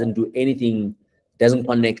 like it doesn't do anything, doesn't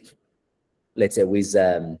connect, let's say, with,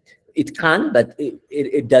 it can, but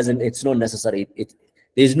it doesn't, it's not necessary.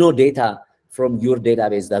 There's no data from your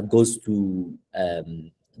database that goes to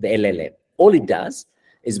the LLM. all it does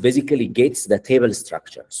is basically gets the table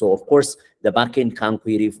structure. So of course, the backend can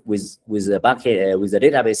query with the backend with the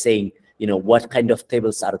database saying, you know, what kind of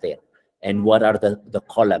tables are there and what are the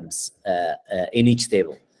columns in each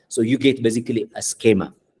table. So you get basically a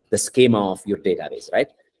schema, the schema of your database, right?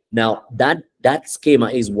 Now that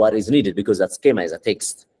schema is what is needed, because that schema is a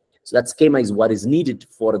text. So that schema is what is needed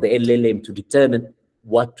for the LLM to determine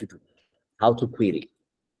what to do, how to query,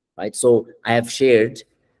 right? So I have shared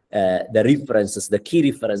the references, the key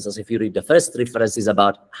references. If you read the first reference is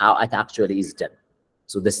about how it actually is done.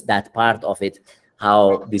 So that part of it,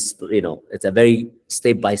 how this, you know, it's a very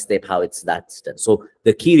step-by-step how it's that's done. So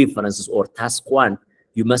the key references or task one,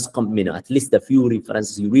 you must come, you know, at least a few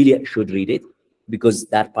references, you really should read it, because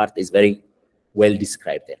that part is very well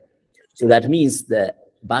described there. So that means the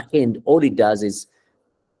backend, all it does is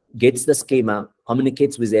gets the schema,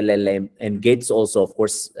 communicates with LLM, and gets also, of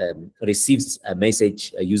course, receives a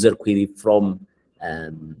message, a user query from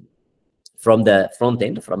the front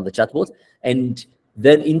end, from the chatbot, and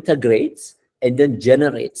then integrates and then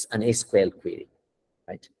generates an SQL query,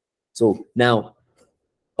 right? So now,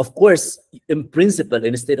 of course, in principle,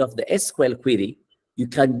 instead of the SQL query, you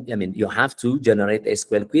can, I mean, you have to generate the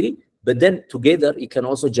SQL query, but then together you can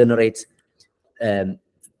also generate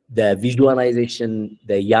the visualization,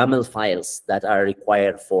 the YAML files that are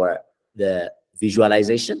required for the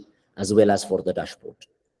visualization as well as for the dashboard.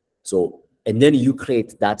 So, and then you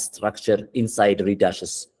create that structure inside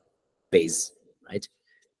Redash's base, right?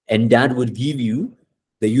 And that would give you,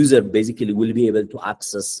 the user basically will be able to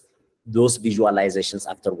access those visualizations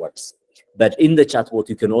afterwards. But in the chatbot,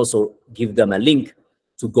 you can also give them a link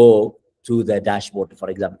to go to the dashboard. For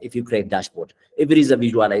example, if you create dashboard, if there is a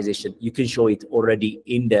visualization, you can show it already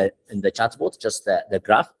in the chatbot, just the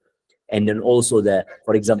graph. And then also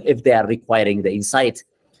for example, if they are requiring the insight,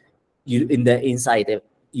 you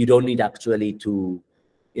don't need actually to,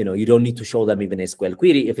 you know, you don't need to show them even a SQL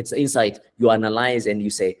query. If it's insight, you analyze and you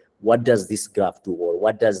say, what does this graph do, or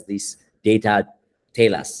what does this data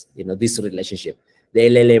tell us, you know, this relationship. The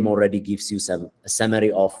LLM already gives you a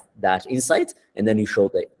summary of that insight, and then you show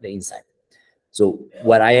the insight. So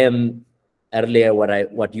what I am earlier,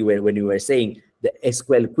 when you were saying, the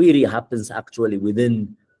SQL query happens actually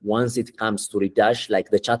within, once it comes to Redash, like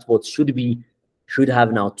the chatbot should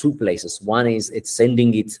have now two places. One is it's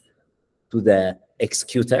sending it to the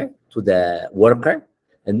executor, to the worker,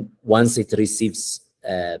 and once it receives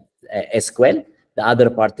SQL, the other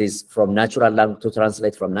part is from natural language to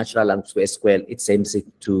translate from natural language to SQL. It sends it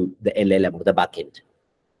to the LLM or the backend.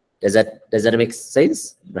 Does that make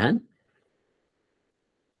sense, Brian?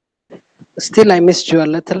 Still, I missed you a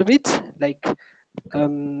little bit. Like,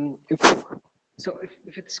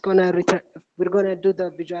 if it's gonna return, if we're gonna do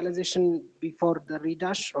the visualization before the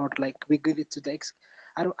redash, or like we give it to the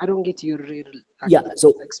I don't get your real. Yeah.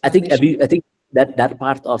 So I think that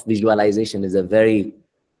part of visualization is a very,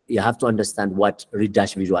 you have to understand what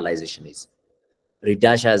Redash visualization is.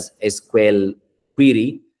 Redash has SQL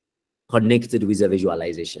query connected with a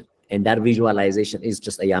visualization, and that visualization is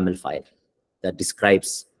just a YAML file that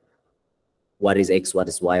describes what is X, what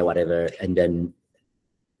is Y, whatever, and then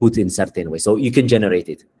put in certain way. So you can generate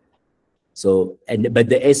it. So, but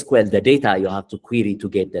the SQL, the data, you have to query to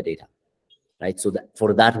get the data, right? So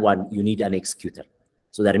for that one, you need an executor.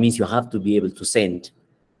 So that means you have to be able to send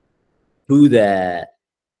to the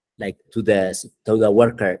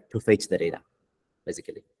worker to fetch the data,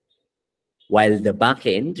 basically. While the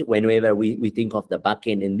backend, whenever we think of the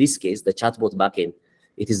backend, in this case, the chatbot backend,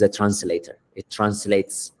 it is a translator. It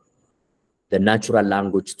translates the natural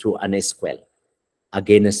language to an SQL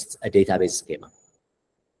against a database schema.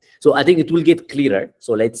 So I think it will get clearer.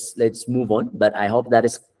 So let's move on. But I hope that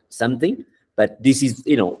is something. But this is,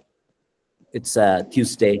 you know, it's a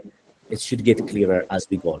Tuesday. It should get clearer as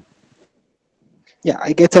we go on. Yeah,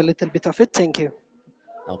 I get a little bit of it. Thank you.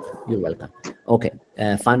 Okay, you're welcome. Okay,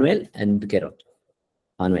 Fanuel and Gerard.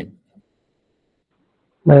 Fanuel.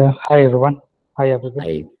 Hi, everyone. Hi,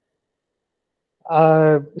 everybody.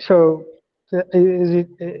 Hi. So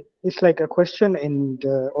it's like a question, and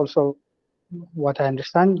also what I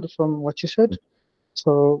understand from what you said.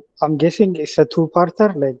 So I'm guessing it's a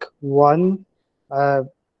two-parter. Like one,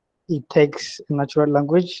 it takes natural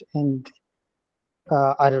language and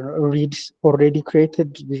I don't know, reads already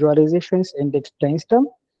created visualizations and explains them,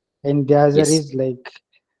 and the other is like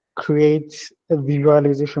creates a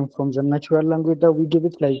visualization from the natural language that we give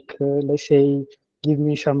it. Like let's say, give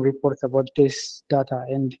me some reports about this data,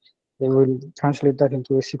 and they will translate that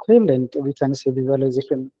into a SQL, and we can see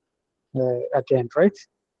visualization at the end, right?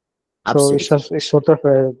 Absolutely. So it's sort of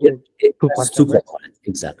a two-part,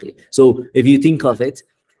 exactly. So if you think of it,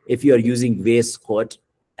 if you are using VS Code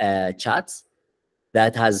chats,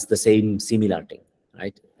 that has the same similar thing,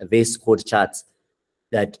 right? A VS Code chats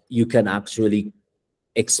that you can actually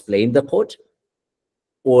explain the code,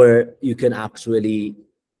 or you can actually,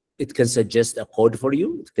 it can suggest a code for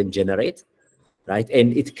you, it can generate, right?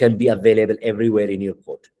 And it can be available everywhere in your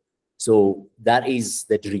code. So that is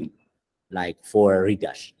the dream, like for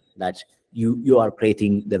Redash, that you are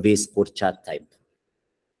creating the VS Code chat type.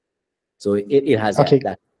 So it has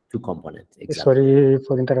that two components. Exactly. Sorry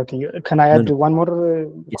for interrupting you. Can I add one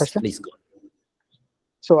more question? Please go.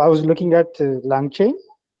 So I was looking at LangChain,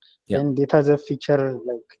 yeah. and it has a feature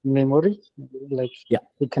like memory, like yeah.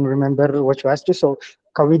 it can remember what you asked it. So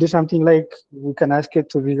can we do something like we can ask it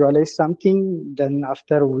to visualize something, then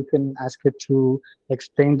after we can ask it to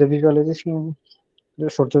explain the visualization,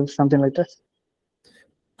 sort of something like that?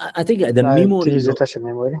 I think the memory. To use it as a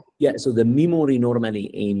memory. Yeah. So the memory normally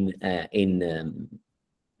in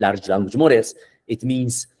large language models, it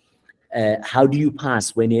means how do you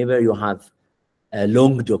pass whenever you have a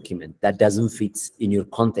long document that doesn't fit in your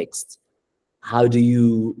context? How do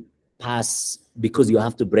you pass, because you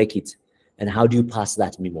have to break it, and how do you pass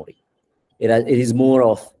that memory? It is more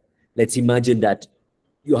of, let's imagine that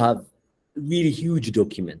you have really huge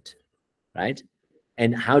document, right?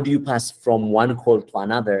 And how do you pass from one call to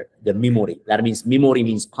another the memory? That means memory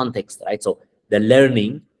means context, right? So the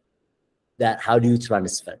learning, that how do you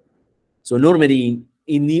transfer? So normally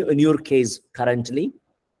in your case currently,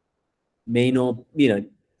 may not,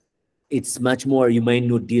 it's much more, you may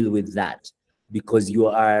not deal with that because you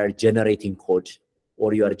are generating code,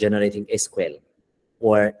 or you are generating SQL,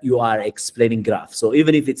 or you are explaining graph. So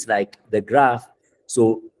even if it's like the graph,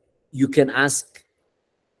 so you can ask,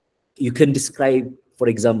 you can describe, for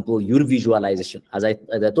example, your visualization. As I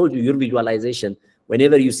told you, your visualization,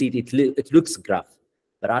 whenever you see it, it looks graph,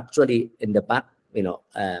 but actually in the back,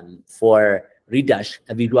 for Redash,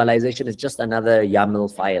 a visualization is just another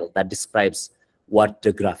YAML file that describes what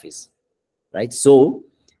the graph is, right? So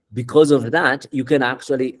because of that, you can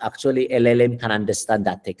actually LLM can understand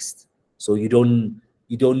that text. So you don't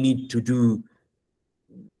need to do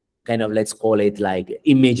kind of, let's call it like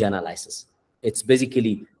image analysis. It's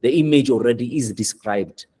basically the image already is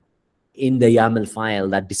described in the YAML file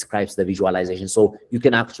that describes the visualization. So you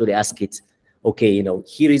can actually ask it, okay,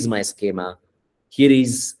 here is my schema, here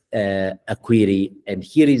is a query, and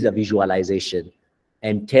here is a visualization,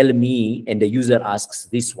 and tell me, and the user asks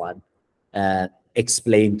this one,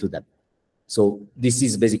 explain to them. So this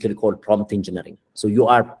is basically called prompt engineering. So you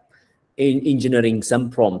are engineering some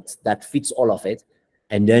prompt that fits all of it,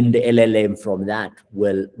 and then the LLM from that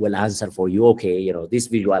will answer for you, okay, this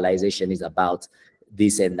visualization is about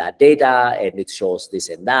this and that data, and it shows this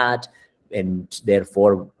and that, and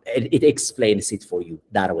therefore it explains it for you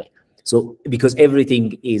that way. So because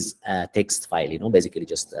everything is a text file, basically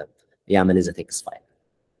just YAML is a text file.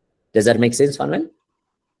 Does that make sense, Manuel?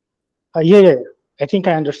 Yeah. I think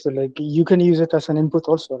I understood. Like you can use it as an input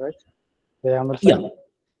also, right? The YAML file.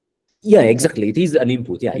 Yeah, exactly. It is an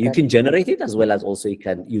input. Yeah, okay. You can generate it as well as also you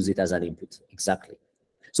can use it as an input. Exactly.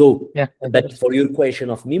 So, but for your question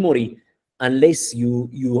of memory, unless you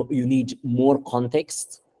need more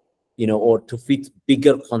context, or to fit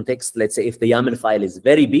bigger context, let's say if the YAML file is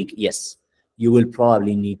very big, yes, you will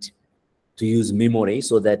probably need to use memory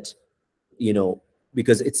so that,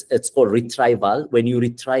 because it's called retrieval. When you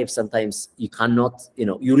retrieve, sometimes you cannot,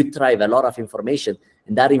 you retrieve a lot of information,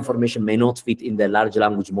 and that information may not fit in the large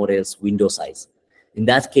language model's window size. In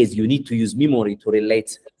that case, you need to use memory to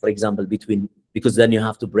relate, for example, because then you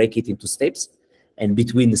have to break it into steps, and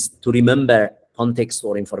to remember context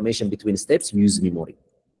or information between steps, you use memory.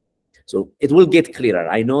 So it will get clearer.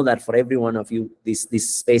 I know that for every one of you, this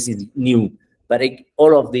space is new, but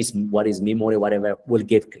all of this, what is memory, whatever, will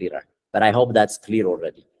get clearer. But I hope that's clear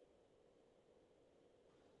already.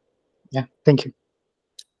 Yeah, thank you.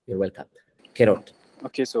 You're welcome. Cohort.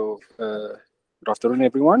 Okay, so good afternoon,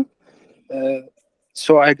 everyone.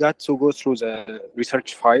 So I got to go through the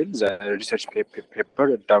research file, the research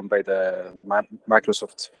paper done by the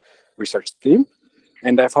Microsoft research team,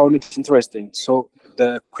 and I found it interesting. So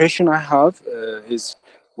the question I have is,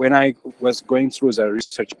 when I was going through the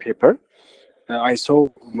research paper, I saw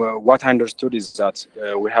what I understood is that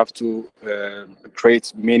we have to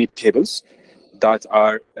create many tables that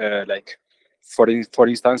are like, for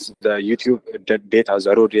instance, the YouTube data,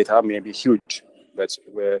 the raw data may be huge, but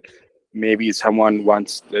maybe someone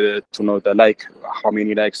wants to know how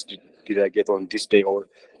many likes did I get on this day, or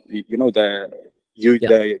the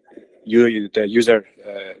user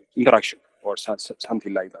interaction or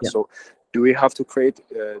something like that. So do we have to create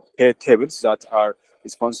tables that are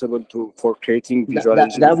responsible for creating That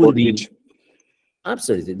visualization would for be each.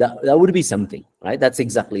 absolutely that would be something, right? That's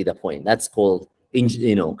exactly the point. That's called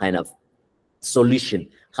kind of solution.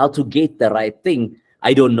 How to get the right thing,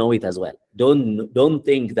 I don't know it as well. Don't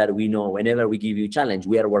think that we know. Whenever we give you a challenge,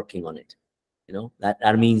 we are working on it.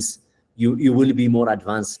 That means you will be more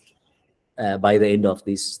advanced by the end of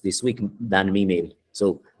this week than me, maybe.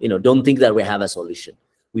 So don't think that we have a solution.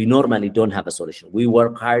 We normally don't have a solution. We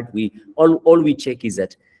work hard. All we check is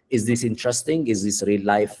that, is this interesting? Is this real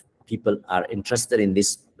life? People are interested in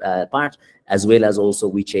this part, as well as also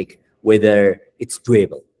we check whether it's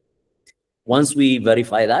doable. Once we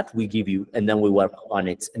verify that, we give you, and then we work on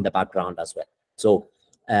it in the background as well. So,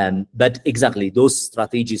 but exactly, those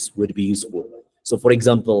strategies would be useful. So, for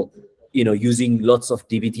example, using lots of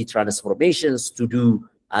DBT transformations to do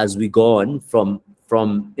as we go on from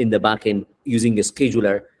in the backend, using a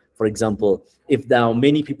scheduler. For example, if now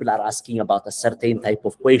many people are asking about a certain type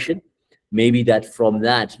of question, maybe that from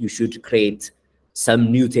that you should create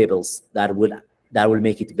some new tables that will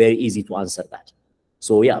make it very easy to answer that.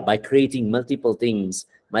 So yeah, by creating multiple things,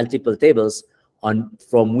 multiple tables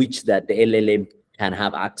from which that the LLM can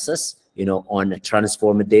have access, on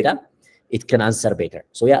transformed data, it can answer better.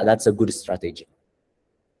 So yeah, that's a good strategy.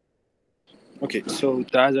 Okay, so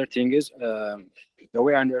the other thing is the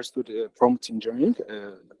way I understood prompt engineering,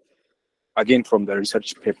 again from the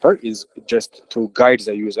research paper, is just to guide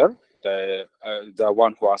the user, the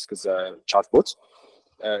one who asks the chatbot,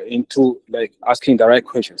 into like asking the right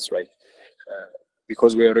questions, right?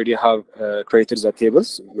 Because we already have created the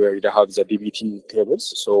tables, we already have the DBT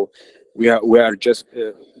tables, so we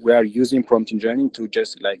are using prompt engineering to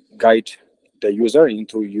just like guide the user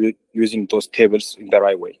into using those tables in the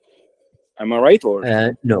right way. Am I right, or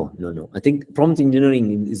no? I think prompt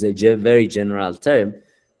engineering is a very general term,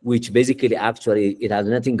 which basically actually it has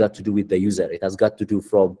nothing got to do with the user. It has got to do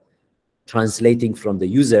from translating from the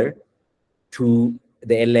user to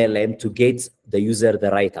the LLM to get the user the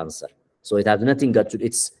right answer. So it has nothing got to,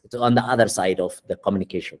 it's on the other side of the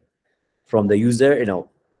communication from the user,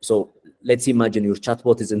 So let's imagine your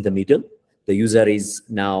chatbot is in the middle. The user is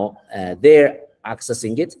now there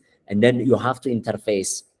accessing it, and then you have to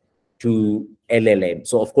interface to LLM.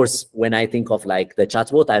 So of course, when I think of like the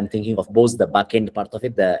chatbot, I'm thinking of both the back-end part of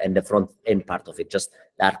it and the front-end part of it, just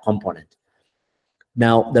that component.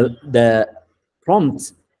 Now, the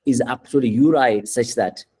prompt is actually, you write such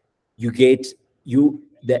that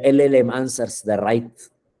the LLM answers the right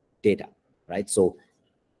data, right? So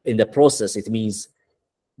in the process, it means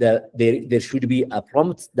there should be a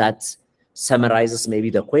prompt that summarizes maybe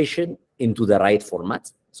the question into the right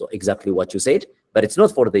format. So exactly what you said, but it's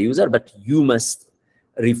not for the user, but you must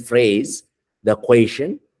rephrase the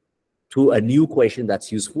question to a new question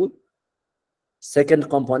that's useful. Second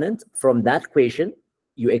component, from that question,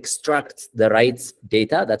 you extract the right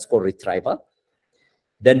data, that's called retrieval.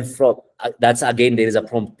 Then that's again, there is a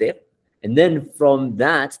prompt there. And then from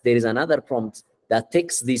that, there is another prompt that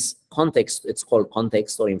takes this context, it's called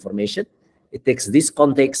context or information. It takes this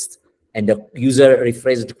context and the user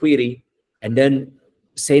rephrased query, and then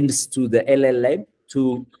sends to the LLM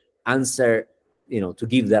to answer, to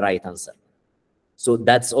give the right answer. So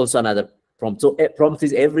that's also another prompt. So a prompt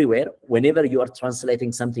is everywhere. Whenever you are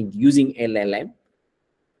translating something using LLM,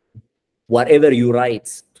 whatever you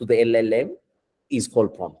write to the LLM is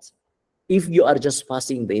called prompt. If you are just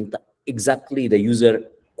passing exactly the user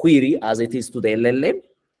query as it is to the LLM,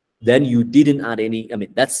 then you didn't add any,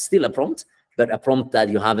 that's still a prompt, but a prompt that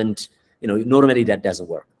you haven't, normally that doesn't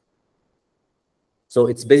work. So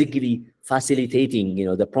it's basically facilitating,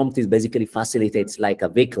 the prompt is basically facilitates like a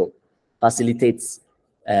vehicle, facilitates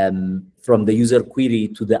from the user query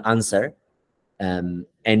to the answer,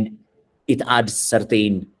 and it adds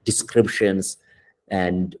certain descriptions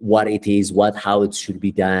and what it is, how it should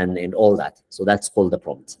be done, and all that. So that's called the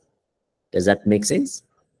prompt. Does that make sense?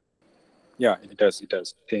 Yeah, it does. It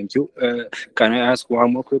does. Thank you. Can I ask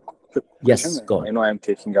one more quick question? Yes, go on. I know I'm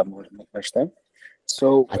taking up much time.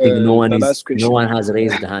 So I think no one has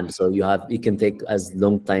raised the hand, so you can take as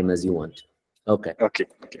long time as you want. Okay. Okay.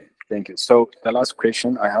 Thank you. So the last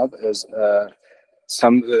question I have is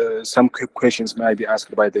some questions might be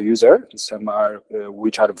asked by the user. Some are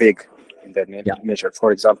which are vague in their nature.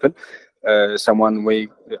 For example, someone may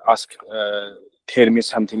ask, tell me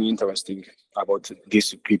something interesting about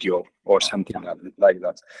this video or something like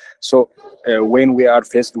that. So when we are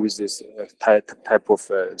faced with this type of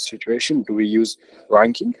situation, do we use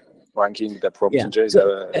ranking the prompt engineer?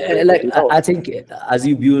 So, I think as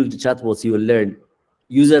you build chatbots, you will learn.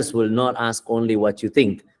 Users will not ask only what you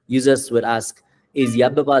think. Users will ask, is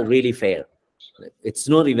Yababal really fair? It's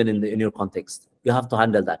not even in your context. You have to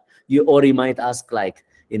handle that. Or you might ask like,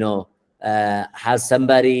 has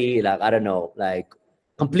somebody like, I don't know, like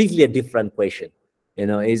completely a different question.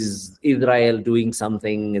 Is Israel doing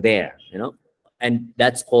something there? And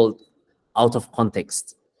that's called out of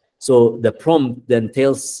context. So the prompt then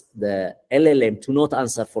tells the LLM to not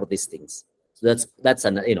answer for these things. So that's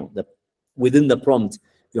an within the prompt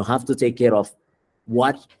you have to take care of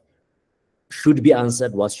what should be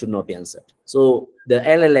answered, what should not be answered. So the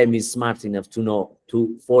LLM is smart enough to know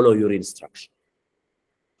to follow your instruction.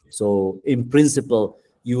 So in principle,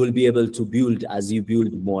 you will be able to build, as you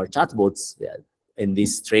build more chatbots. In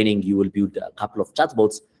this training, you will build a couple of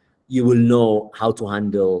chatbots. You will know how to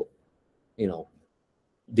handle,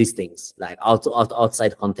 these things like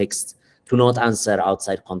outside context, to not answer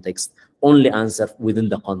outside context, only answer within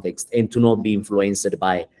the context, and to not be influenced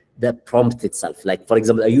by the prompt itself. Like, for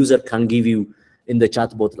example, a user can give you in the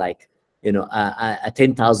chatbot, like, a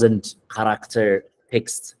 10,000 character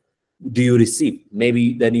text. Do you receive?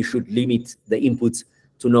 Maybe then you should limit the inputs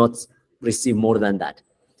to not receive more than that.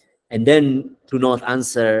 And then to not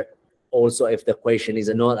answer also if the question is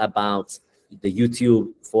not about the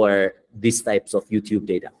YouTube for these types of YouTube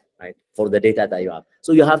data, right? For the data that you have.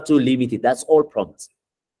 So you have to limit it. That's all prompts.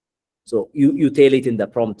 So you tell it in the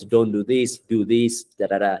prompt, don't do this, do this,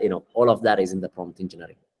 all of that is in the prompt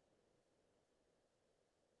engineering.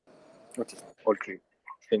 Okay, all clear.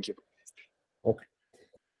 Thank you.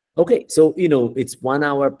 Okay, so it's 1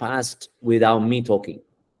 hour passed without me talking.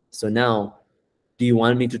 So now, do you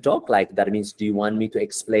want me to talk? Like, that means, do you want me to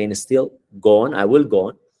explain still? Go on, I will go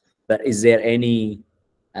on. But is there any,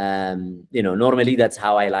 normally that's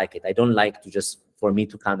how I like it. I don't like to just for me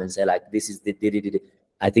to come and say like, this is the.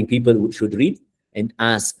 I think people should read and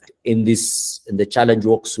ask in the challenge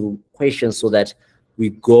walkthrough questions so that we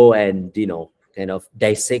go and, kind of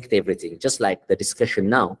dissect everything. Just like the discussion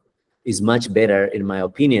now is much better, in my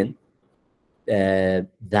opinion,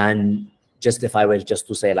 than just if I were just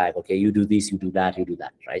to say like, okay, you do this, you do that,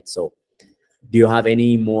 right? So do you have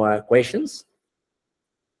any more questions?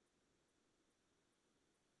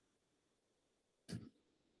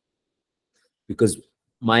 Because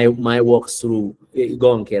my walkthrough,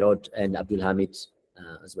 go on, Cohort and Abdul Hamid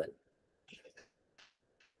as well.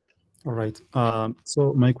 All right.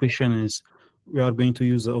 So my question is, we are going to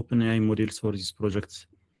use the OpenAI models for this project.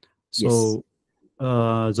 So the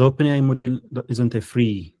OpenAI model isn't a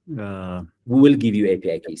free. We will give you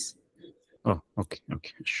API keys. Oh, okay.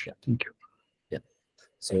 Sure. Yeah. Thank you. Yeah.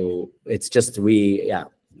 So it's just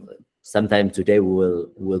sometime today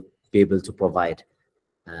we'll be able to provide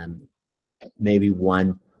maybe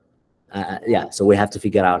one. So we have to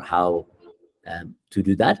figure out how to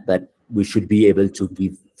do that, but we should be able to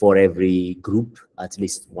give for every group at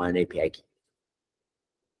least one API key.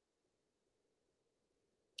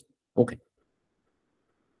 Okay.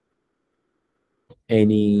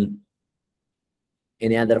 Any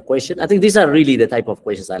other question? I think these are really the type of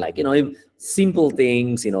questions I like. Simple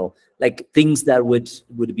things. Like things that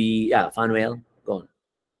would be Fanuel. Go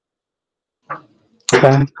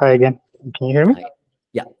on. Hi again. Can you hear me? Hi.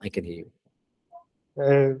 Yeah, I can hear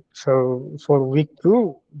you. So for week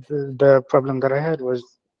 2, the problem that I had was,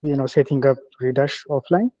 setting up Redash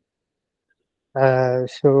offline.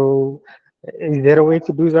 So is there a way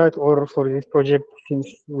to do that, or for this project, since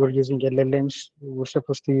we're using LLMs, we're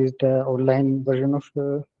supposed to use the online version of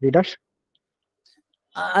Redash?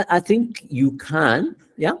 I think you can.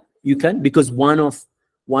 Yeah, you can, because one of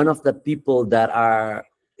the people that are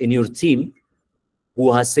in your team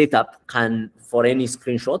who has set up can, for any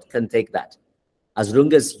screenshot, can take that. As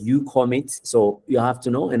long as you commit, so you have to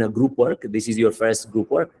know in a group work, this is your first group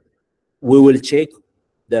work, we will check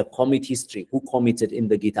the commit history, who committed in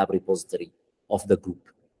the GitHub repository of the group.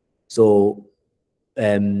 So,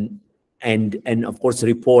 and of course,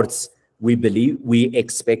 reports, we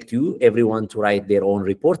expect everyone to write their own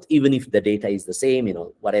report, even if the data is the same,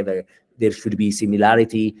 whatever, there should be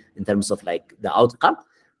similarity in terms of like the outcome,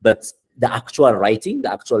 but the actual writing,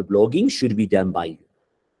 the actual blogging should be done by you.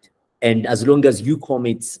 And as long as you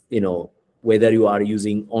commit, whether you are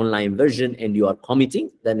using online version and you are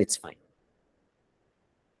committing, then it's fine.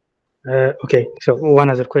 Okay, so one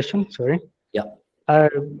other question, sorry. Yeah.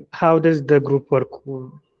 How does the group work,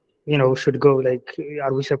 should go? Like,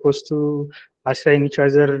 are we supposed to assign each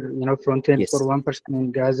other, front end for one person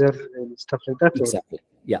and the other, and stuff like that? Exactly.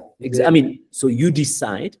 Yeah. I mean, so you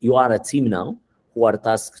decide, you are a team now who are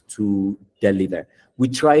tasked to deliver. We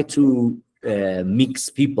try to mix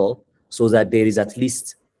people so that there is at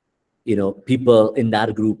least, people in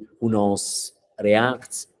that group who knows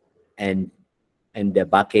React and the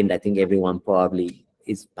backend. I think everyone probably,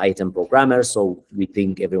 is Python programmer, so we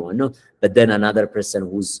think everyone knows. But then another person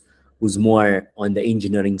who's more on the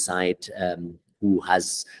engineering side, who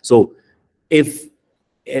has, so if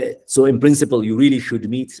so in principle you really should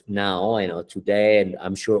meet now, today, and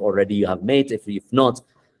I'm sure already you have met. If not,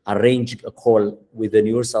 arrange a call within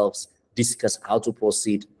yourselves, discuss how to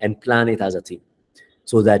proceed and plan it as a team,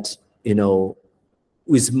 so that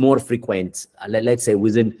with more frequent, let's say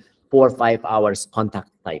within 4 or 5 hours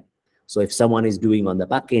contact time. So if someone is doing on the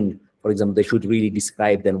back end, for example, they should really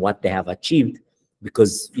describe then what they have achieved,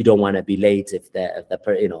 because you don't want to be late if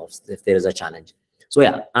if there is a challenge. So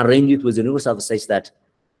yeah, arrange it within yourself such that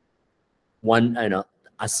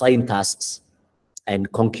assign tasks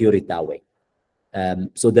and conquer it that way.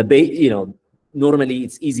 So normally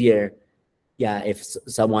it's easier, if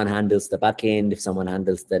someone handles the back end, if someone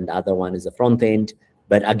handles, then the other one is the front end,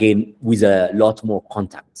 but again with a lot more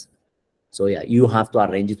contact. So yeah, you have to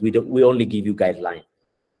arrange it. We only give you guideline,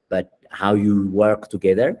 but how you work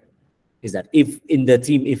together is that if in the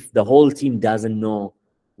team, if the whole team doesn't know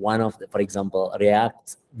one of the, for example,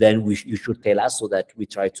 React, then you should tell us so that we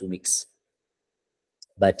try to mix.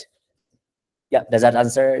 But yeah, does that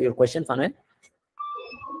answer your question, Fanuel?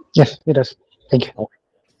 Yes, it does. Thank you. Okay.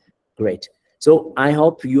 Great. So I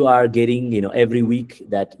hope you are getting, every week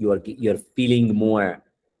that you're feeling more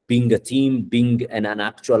being a team, being an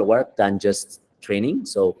actual work than just training.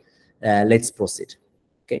 So let's proceed.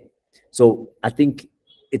 Okay. So I think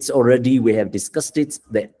it's already, we have discussed it,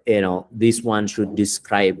 that, this one should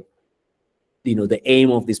describe, the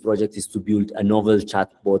aim of this project is to build a novel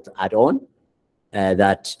chatbot add-on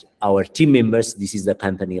that our team members, this is the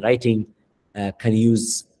company writing, can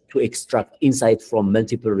use to extract insight from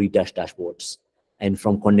multiple Redash dashboards and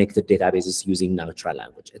from connected databases using natural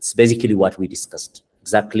language. It's basically what we discussed.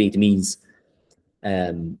 Exactly, it means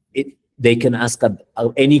they can ask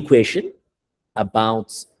any question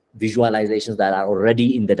about visualizations that are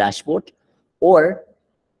already in the dashboard, or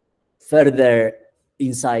further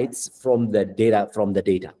insights from the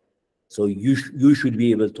data. So you should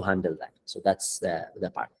be able to handle that. So that's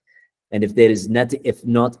the part. And if there is nothing,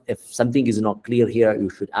 if something is not clear here, you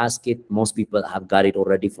should ask it. Most people have got it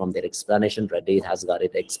already from their explanation. Redate has got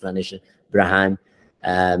it explanation. Brahan,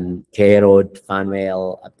 Cohort,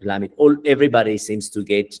 Fanuel, Abdulhamid, everybody seems to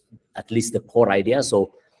get at least the core idea.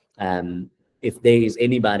 So if there is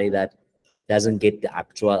anybody that doesn't get the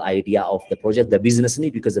actual idea of the project, the business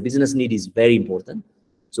need, because the business need is very important,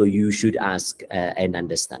 so you should ask and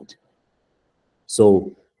understand.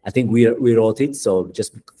 So I think we wrote it. So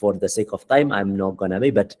just for the sake of time, I'm not gonna be,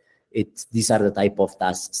 but these are the type of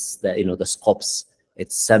tasks that, the scopes.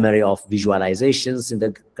 It's summary of visualizations in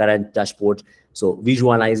the current dashboard. So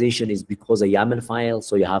visualization is because a YAML file.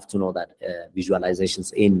 So you have to know that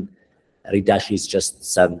visualizations in Redash is just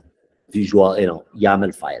some visual,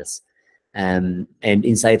 YAML files. And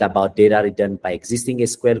insight about data written by existing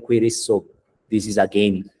SQL queries. So this is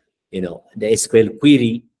again, the SQL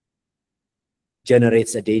query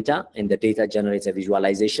generates a data, and the data generates a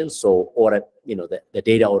visualization. So, or the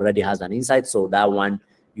data already has an insight. So that one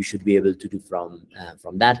you should be able to do from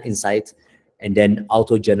that insight, and then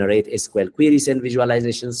auto-generate SQL queries and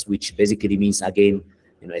visualizations, which basically means, again,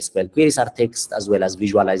 SQL queries are text as well as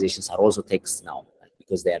visualizations are also text now,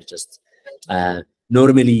 because they are just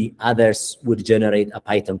normally others would generate a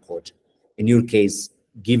Python code. In your case,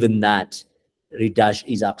 given that Redash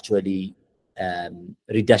is actually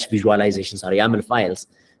Redash visualizations are YAML files,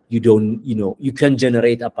 you can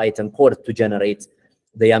generate a Python code to generate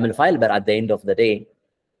the YAML file, but at the end of the day,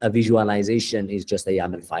 a visualization is just a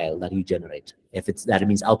YAML file that you generate. That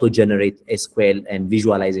means auto-generate SQL, and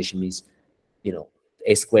visualization means,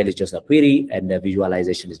 SQL is just a query and the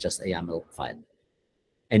visualization is just a YAML file.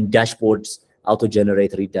 And dashboards,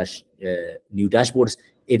 auto-generate Redash new dashboards.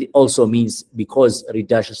 It also means, because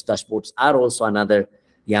Redash's dashboards are also another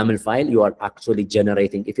YAML file, you are actually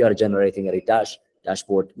generating, if you are generating a Redash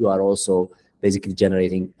dashboard, you are also basically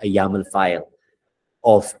generating a YAML file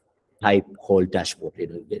of type called dashboard.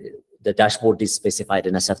 The dashboard is specified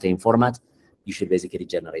in a certain format. You should basically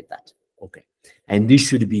generate that. Okay. And this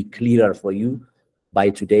should be clearer for you by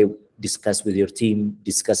today. Discuss with your team,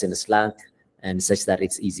 discuss in Slack, and such that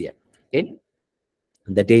it's easier. Okay.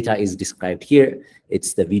 The data is described here.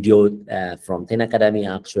 It's the video from 10 Academy.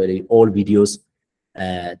 Actually, all videos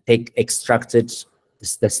extracted,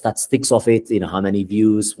 the statistics of it, how many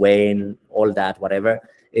views, when, all that, whatever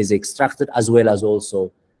is extracted, as well as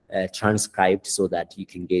also transcribed, so that you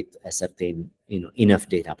can get a certain, enough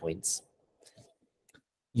data points.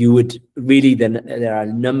 You would really, then there are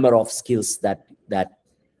a number of skills that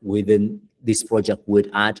within this project would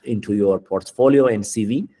add into your portfolio and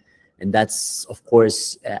CV. And that's, of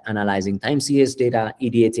course, analyzing time series data,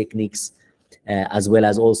 EDA techniques, as well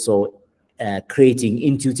as also creating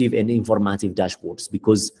intuitive and informative dashboards,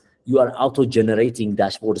 because you are auto-generating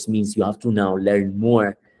dashboards means you have to now learn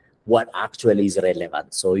more what actually is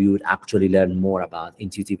relevant. So you would actually learn more about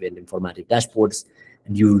intuitive and informative dashboards,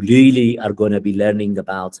 and you really are going to be learning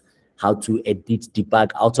about how to edit,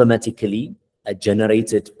 debug automatically a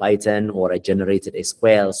generated Python or a generated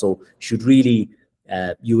SQL. So should really,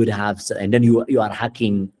 you would have, and then you are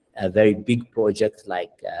hacking a very big project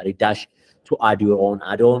like Redash to add your own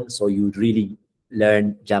add-on. So you would really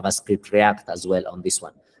learn JavaScript, React as well on this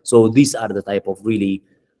one. So these are the type of really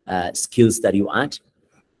skills that you add.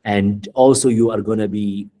 And also you are going to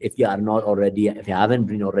be, if you are not already, if you haven't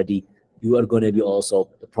been already, you are going to be also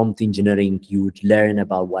the prompt engineering. You would learn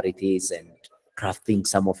about what it is and crafting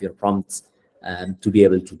some of your prompts to be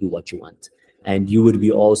able to do what you want. And you would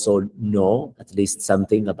be also know at least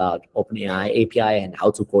something about OpenAI API and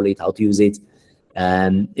how to call it, how to use it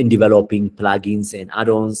in developing plugins and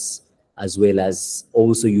add-ons, as well as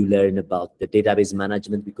also you learn about the database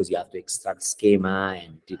management, because you have to extract schema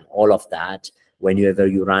and all of that. Whenever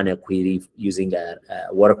you run a query using a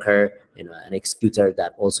worker, an executor,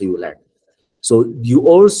 that also you learn. So you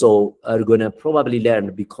also are going to probably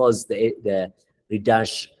learn, because the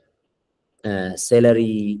Redash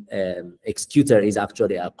Celery executor is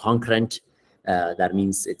actually a concurrent. That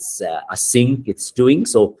means it's a sync, it's doing.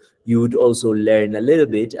 So you would also learn a little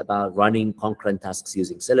bit about running concurrent tasks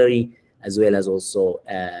using Celery, as well as also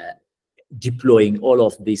deploying all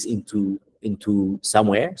of this into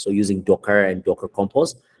somewhere, so using Docker and Docker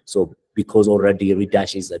Compose. So because already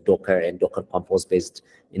Redash is a Docker and Docker Compose based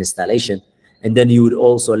installation. And then you would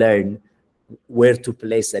also learn where to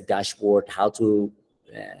place a dashboard, how to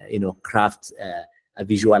craft a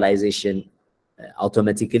visualization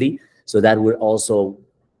automatically. So that will also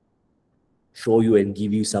show you and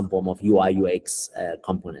give you some form of UI UX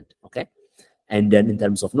component. Okay. And then in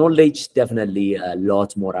terms of knowledge, definitely a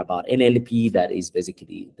lot more about NLP, that is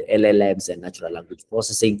basically the LLMs and natural language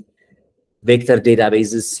processing. Vector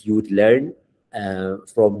databases you would learn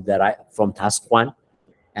from task 1,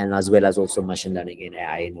 and as well as also machine learning and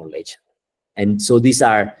AI knowledge. And so these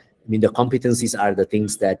are, the competencies are the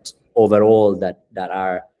things that overall that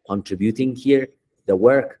are contributing here, the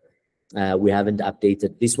work. We haven't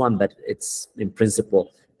updated this one, but it's in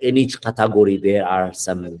principle, in each category, there are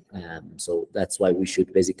some, so that's why we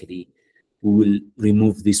should basically, we will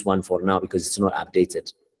remove this one for now because it's not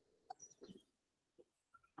updated.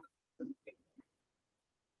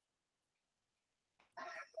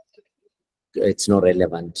 It's not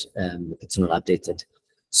relevant, it's not updated.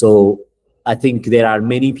 So I think there are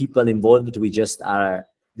many people involved. We just are,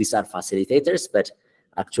 these are facilitators, but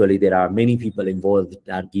actually there are many people involved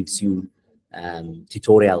that gives you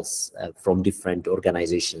tutorials from different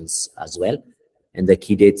organizations as well. And the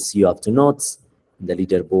key dates you have to note, the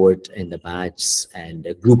leaderboard and the badges and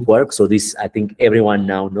the group work. So this, I think everyone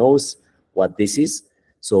now knows what this is.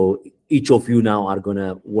 So each of you now are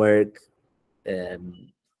gonna work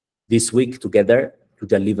this week together to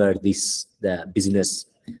deliver this, the business,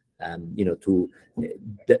 to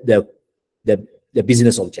the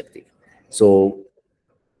business objective. So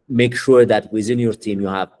make sure that within your team you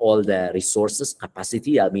have all the resources,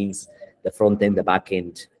 capacity. That means the front end, the back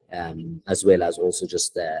end, as well as also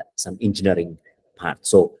just some engineering part.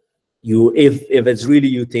 So you, if it's really,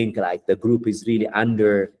 you think like the group is really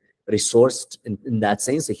under resourced in that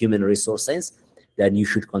sense, a human resource sense, then you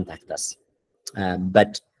should contact us.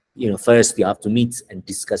 But first you have to meet and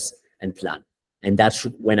discuss and plan. And that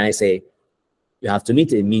should, when I say you have to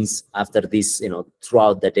meet, it means after this,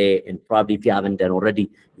 throughout the day, and probably if you haven't done already,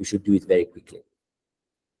 you should do it very quickly.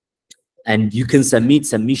 And you can submit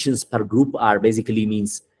submissions per group, are basically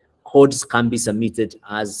means codes can be submitted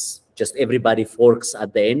as just everybody forks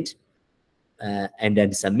at the end and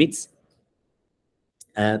then submits.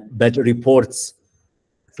 But reports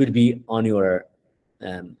should be on your,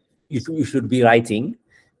 you should be writing,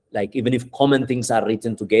 like even if common things are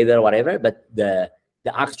written together or whatever, but the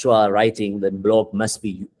actual writing, the blog must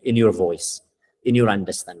be in your voice, in your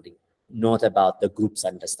understanding, not about the group's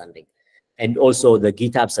understanding. And also the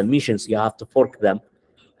GitHub submissions, you have to fork them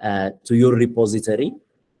to your repository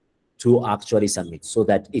to actually submit, so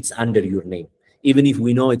that it's under your name. Even if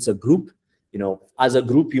we know it's a group, as a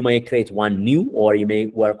group, you may create one new, or you may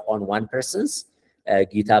work on one person's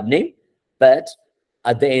GitHub name, but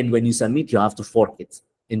at the end, when you submit, you have to fork it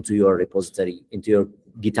into your repository, into your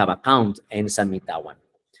GitHub account, and submit that one,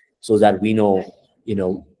 so that we know,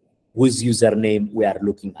 whose username we are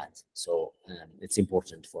looking at. So it's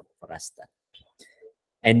important for us that.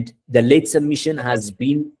 And the late submission has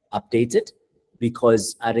been updated,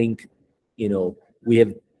 because I think, you know, we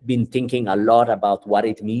have been thinking a lot about what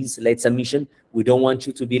it means, late submission. We don't want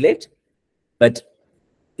you to be late, but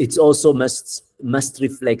it's also must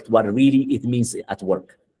reflect what really it means at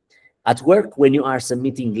work. At work, when you are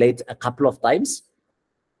submitting late a couple of times,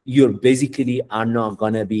 you're basically are not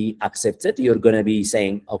gonna be accepted. You're gonna be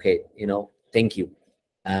saying, okay, you know, thank you,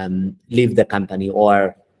 leave the company,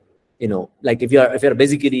 or, you know, like if you're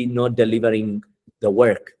basically not delivering the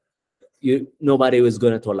work, nobody is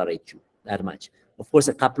gonna tolerate you that much. Of course,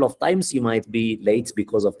 a couple of times you might be late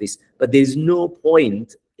because of this, but there's no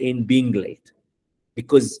point in being late,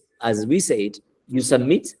 because as we said, you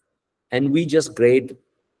submit and we just grade,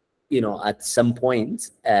 you know, at some point,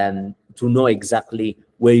 to know exactly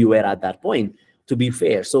where you were at that point, to be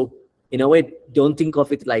fair. So in a way, don't think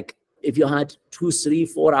of it like if you had 2, 3,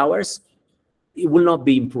 4 hours, it will not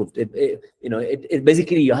be improved. You know, it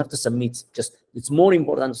basically you have to submit. Just, it's more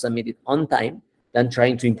important to submit it on time than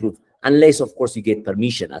trying to improve, unless of course you get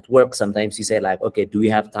permission. At work, sometimes you say like, okay, do we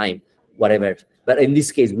have time, whatever. But in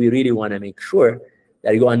this case, we really want to make sure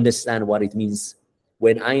that you understand what it means.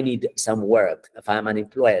 When I need some work, if I'm an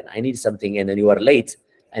employer and I need something and then you are late,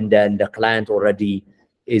 and then the client already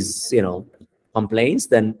is, you know, complains,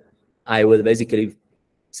 then I will basically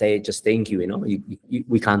say, just thank you, you know,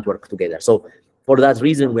 we can't work together. So for that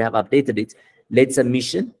reason, we have updated it. Late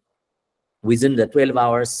submission within the 12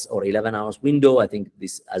 hours or 11 hours window, I think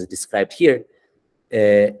this, as described here,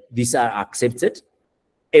 these are accepted.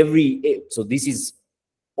 So this is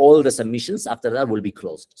all the submissions after that will be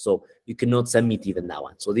closed. So you cannot submit even that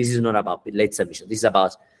one. So this is not about late submission. This is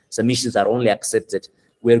about submissions are only accepted.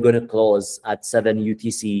 We're going to close at 7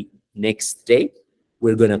 UTC next day.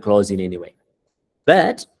 We're going to close in anyway.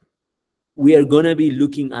 But we are going to be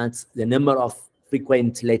looking at the number of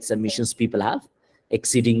frequent late submissions people have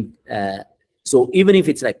exceeding. So even if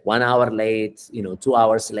it's like 1 hour late, you know, 2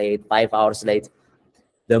 hours late, 5 hours late,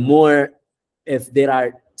 the more, if there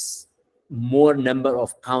are more number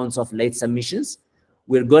of counts of late submissions,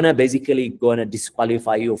 we're gonna basically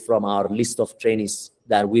disqualify you from our list of trainees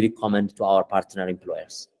that we recommend to our partner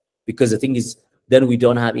employers. Because the thing is, then we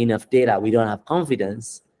don't have enough data, we don't have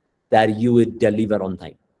confidence that you would deliver on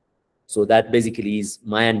time. So that basically is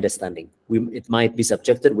my understanding. It might be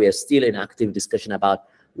subjected. We are still in active discussion about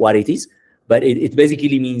what it is, but it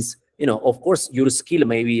basically means, you know, of course, your skill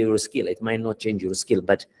may be your skill. It might not change your skill,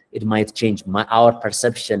 but it might change our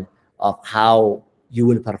perception of how you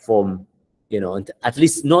will perform, you know, at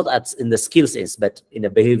least not in the skill sense, but in a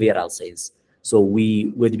behavioral sense. So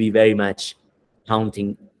we would be very much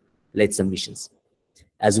counting late submissions,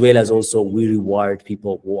 as well as also we reward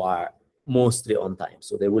people who are mostly on time.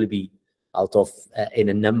 So there will be out of, in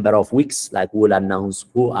a number of weeks, like we'll announce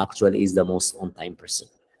who actually is the most on time person.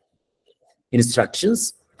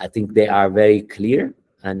 Instructions, I think they are very clear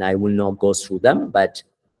and I will not go through them, but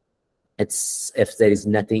it's, if there is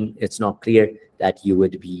nothing, it's not clear, that you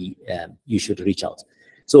would be, you should reach out.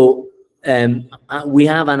 So we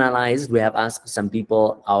have analyzed, we have asked some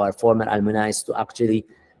people, our former alumni, to actually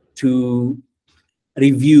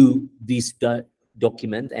review this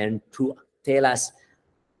document and to tell us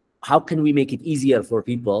how can we make it easier for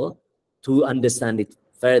people to understand it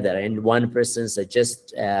further. And one person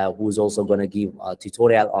suggests, who's also going to give a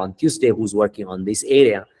tutorial on Tuesday, who's working on this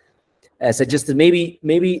area, suggested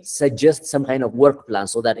maybe suggest some kind of work plan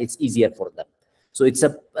so that it's easier for them. So it's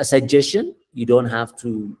a suggestion. You don't have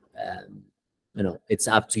to, you know, it's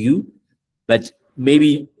up to you. But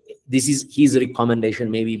maybe this is his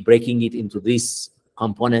recommendation. Maybe breaking it into this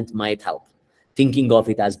component might help. Thinking of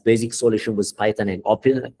it as basic solution with Python and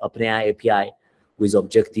OpenAI API, with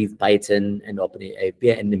Objective, Python, and OpenAI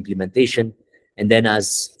API and implementation. And then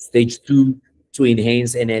as stage 2, to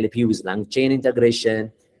enhance NLP with LangChain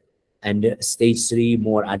integration. And stage 3,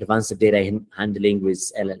 more advanced data handling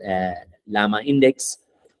with Llama Index.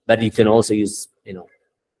 But you can also use, you know,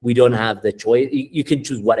 we don't have the choice. You can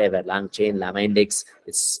choose whatever, LangChain, Llama Index.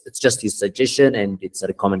 It's just your suggestion and it's a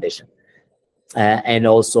recommendation. And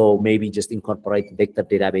also maybe just incorporate vector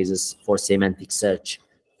databases for semantic search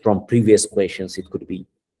from previous questions. It could be,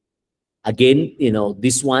 again, you know,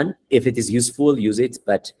 this one, if it is useful, use it,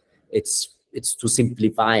 but it's to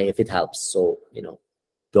simplify if it helps. So, you know,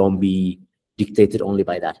 don't be dictated only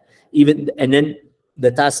by that. And then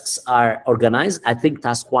the tasks are organized. I think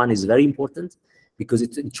task 1 is very important because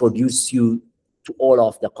it introduces you to all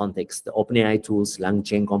of the context, the OpenAI tools,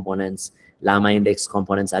 LangChain components, Llama Index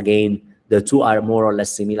components. Again, the two are more or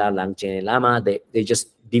less similar, LangChain and Llama. They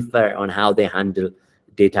just differ on how they handle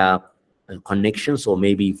data connection. So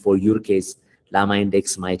maybe for your case, Llama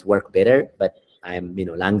Index might work better, but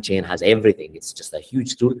LangChain has everything. It's just a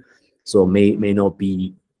huge tool, so may not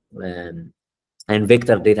be. And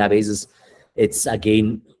vector databases, it's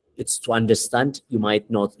to understand. You might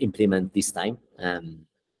not implement this time.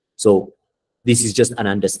 So this is just an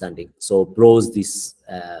understanding. So browse these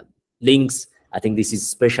links. I think this is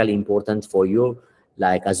especially important for you,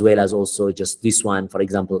 like as well as also just this one, for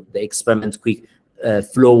example, the experiment quick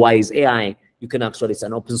Flowwise AI. You can actually, it's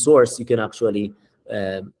an open source. You can actually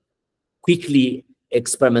quickly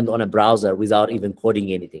experiment on a browser without even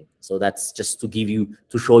coding anything. So that's just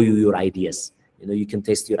to show you your ideas. You can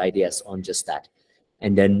test your ideas on just that.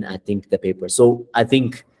 And then I think the paper. So I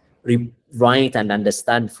think write and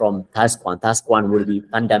understand from task one. Task one will be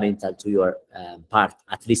fundamental to your part,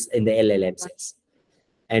 at least in the LLM sense.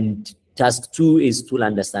 And task two is tool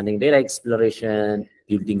understanding, data exploration,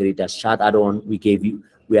 building Redash chat add-on.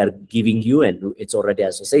 We are giving you, and it's already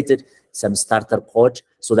associated, some starter code.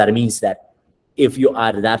 So that means that if you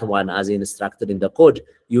add that one as instructed in the code,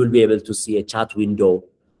 you will be able to see a chat window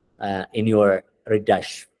in your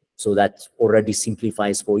Redash. So that already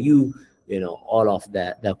simplifies for you, all of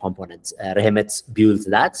the components. Rehemet built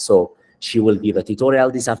that, so she will give a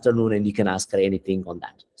tutorial this afternoon, and you can ask her anything on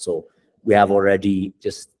that. So we have already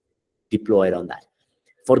just deployed on that.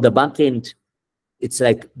 For the backend, it's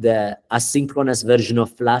like the asynchronous version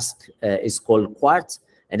of Flask is called Cohort,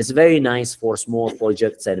 and it's very nice for small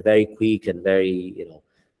projects and very quick and very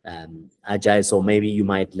agile. So maybe you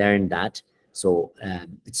might learn that. So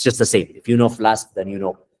it's just the same. If you know Flask, then you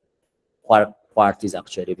know Cohort is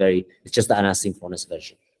actually it's just an asynchronous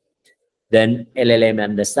version. Then LLM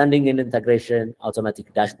understanding and integration,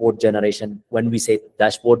 automatic dashboard generation. When we say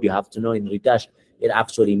dashboard, you have to know in Redash, it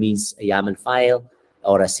actually means a YAML file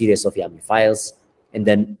or a series of YAML files, and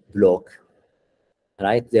then blog.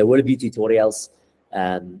 Right? There will be tutorials,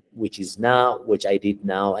 which I did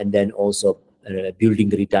now, and then also building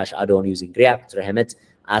Redash add-on using React, Rehemet,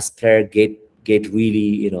 ask her, get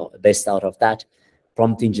really best out of that.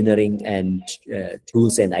 Prompt engineering and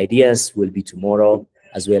tools and ideas will be tomorrow,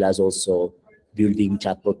 as well as also building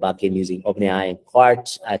chatbot backend using OpenAI and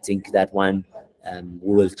Cohort. I think that one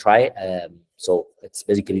we will try. So it's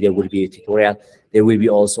basically, there will be a tutorial. There will be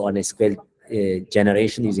also an SQL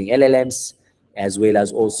generation using LLMs, as well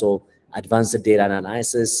as also advanced data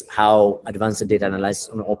analysis, how advanced data analysis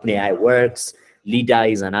on OpenAI works. LIDA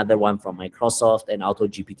is another one from Microsoft, and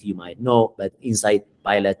AutoGPT you might know, but Insight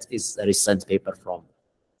Pilot is a recent paper from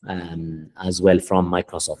as well from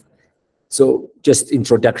Microsoft. So just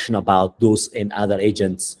introduction about those and other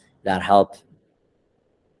agents that help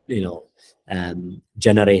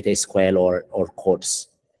generate SQL or codes.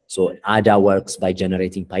 So ADA works by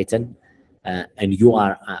generating Python, and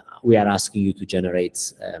we are asking you to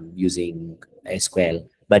generate using SQL.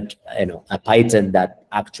 But a Python that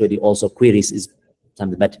actually also queries is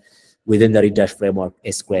something. But within the Redash framework,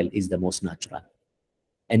 SQL is the most natural.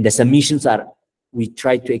 And the submissions we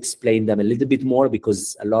try to explain them a little bit more because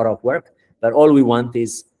it's a lot of work. But all we want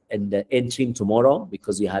is in the entering tomorrow,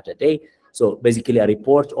 because we had a day. So basically a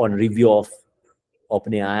report on review of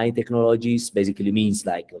OpenAI technologies basically means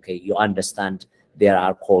like, okay, you understand there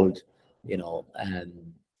are called,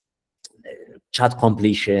 chat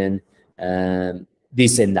completion,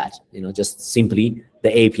 this and that, just simply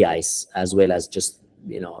the APIs, as well as just,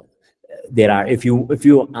 there are, if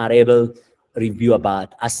you are able review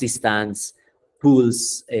about assistants,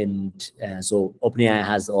 tools, and so OpenAI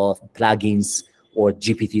has all plugins or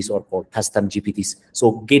GPTs or custom GPTs.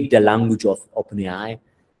 So get the language of OpenAI,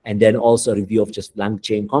 and then also review of just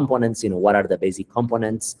LangChain components, what are the basic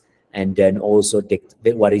components, and then also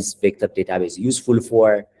what is vector database useful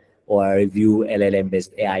for, or review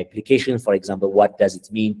LLM-based AI application. For example, what does it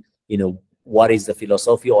mean? What is the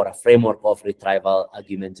philosophy or a framework of retrieval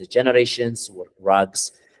augmented generations or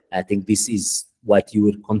RAGs? I think this is what you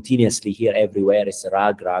will continuously hear everywhere. It's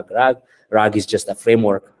RAG. RAG is just a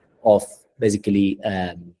framework of basically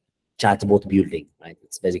chatbot building, right?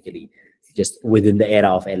 It's basically just within the era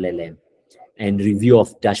of LLM. And review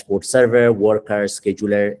of dashboard server, worker,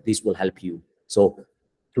 scheduler, this will help you. So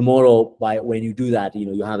tomorrow, when you do that,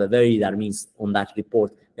 you have that means on that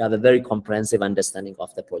report, you have a very comprehensive understanding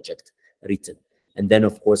of the project written. And then,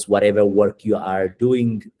 of course, whatever work you are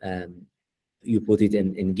doing, you put it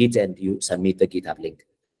in Git and you submit the GitHub link.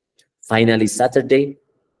 Finally, Saturday,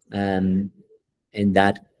 and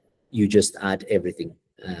that you just add everything,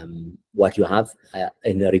 what you have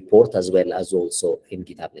in the report, as well as also in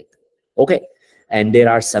GitHub link. Okay, and there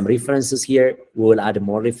are some references here. We will add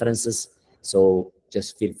more references, so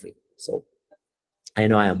just feel free. So I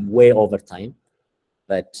know I am way over time,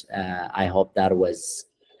 but I hope that was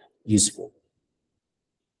useful.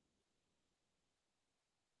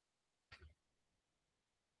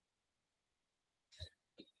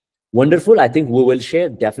 Wonderful. I think we will share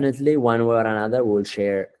definitely one way or another. We will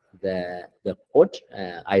share the code,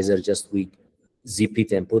 either just we zip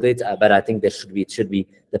it and put it. But I think there should be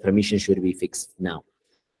the permission should be fixed now.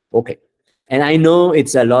 Okay. And I know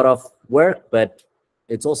it's a lot of work, but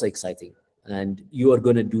it's also exciting. And you are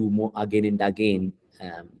going to do more again and again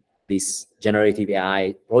this generative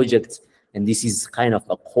AI projects. And this is kind of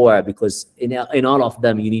a core, because in all of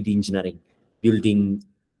them, you need engineering, building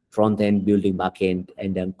front end, building back end,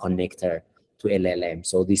 and then connector to LLM.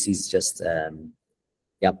 So this is just,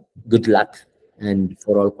 yeah, good luck. And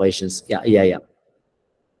for all questions, yeah.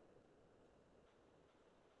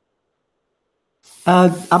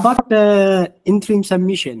 About the interim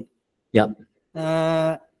submission. Yeah.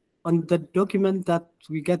 On the document that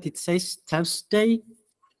we get, it says Thursday,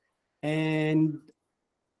 and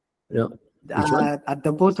at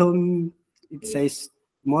the bottom it says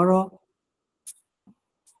tomorrow.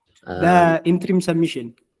 The interim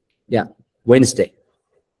submission. Yeah, Wednesday.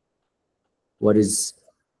 What is?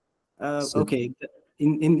 Okay.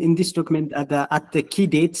 In this document, at the key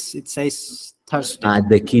dates, it says Thursday. At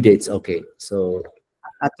the key dates, okay. So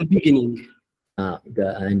at the beginning. I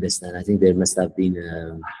understand. I think there must have been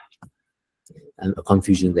a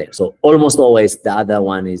confusion there. So almost always the other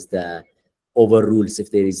one is the overrules. If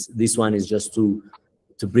there is, this one is just to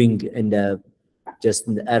bring in the just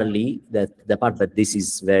in the early the part, but this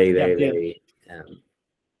is very very.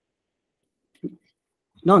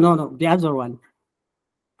 No, the other one.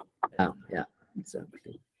 Oh, yeah,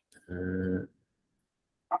 exactly.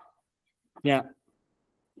 Yeah.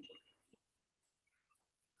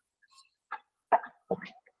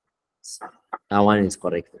 That one is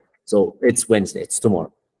correct. So it's Wednesday. It's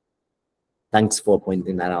tomorrow. Thanks for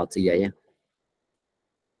pointing that out. Yeah.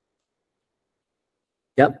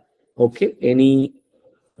 Yep. Okay. Any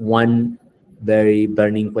one very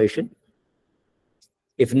burning question?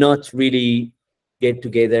 If not, really get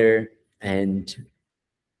together and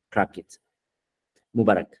crack it.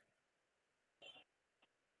 Mubarak.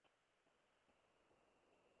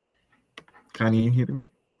 Can you hear me?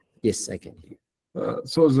 Yes, I can hear.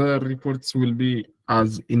 So the reports will be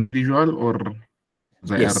as individual, or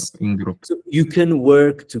they are in group? So you can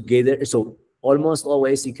work together. So almost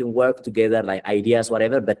always you can work together, like ideas,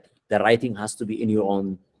 whatever, but the writing has to be in your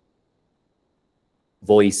own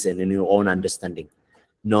voice and in your own understanding.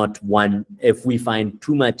 Not one, if we find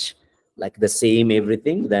too much like the same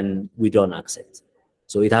everything, then we don't accept.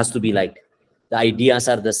 So it has to be like the ideas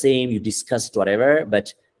are the same, you discussed whatever,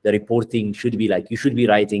 but the reporting should be like, you should be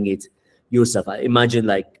writing it yourself. Imagine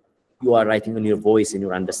like you are writing on your voice and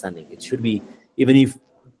your understanding. It should be, even if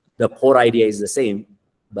the core idea is the same,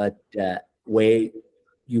 but way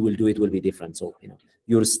you will do it will be different. So,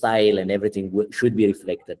 your style and everything should be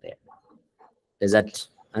reflected there. Does that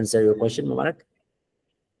answer your question, Mubarak?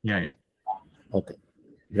 Yeah. Okay.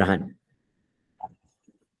 Rahan.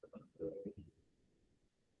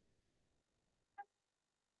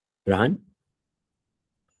 Rahan?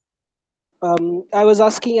 I was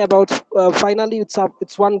asking about finally it's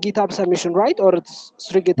one GitHub submission, right? Or it's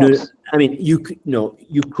 3 GitHubs? No, I mean, you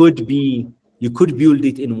could build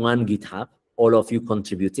it in one GitHub, all of you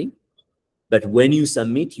contributing, but when you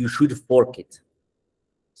submit, you should fork it.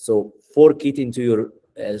 So fork it into your,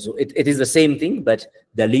 so it is the same thing, but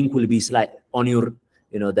the link will be on your,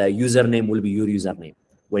 the username will be your username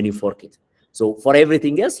when you fork it. So for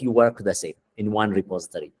everything else, you work the same in one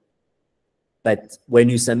repository. But when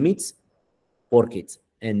you submit, fork it.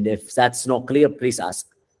 And if that's not clear, please ask.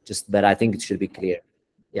 But I think it should be clear.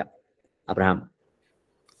 Yeah. Abraham.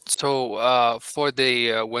 So for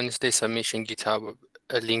the Wednesday submission GitHub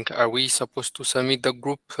link, are we supposed to submit the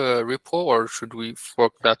group repo, or should we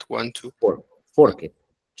fork that one too? Fork it.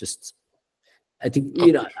 I think,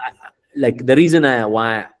 like the reason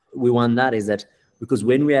why we want that is that because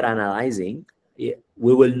when we are analyzing, we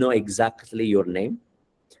will know exactly your name,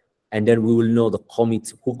 and then we will know the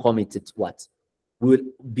commit, who committed what. We will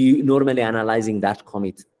be normally analyzing that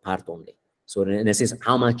commit part only. So in a sense,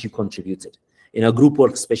 how much you contributed. In a group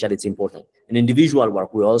work, especially, it's important. In individual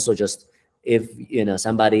work, we also just, if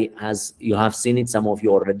somebody you have seen it, some of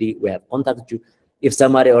you already, we have contacted you. If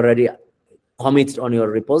somebody already committed on your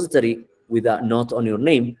repository with not on your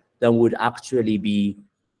name, then would actually be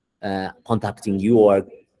contacting you or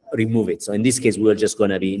remove it. So in this case, we're just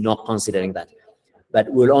going to be not considering that. But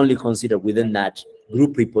we'll only consider within that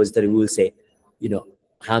group repository, we will say,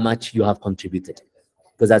 how much you have contributed.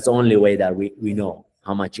 Because that's the only way that we know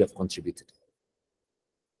how much you have contributed.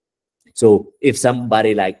 So if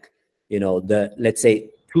somebody let's say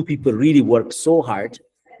 2 people really work so hard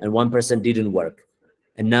and 1 person didn't work,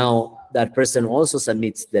 and now that person also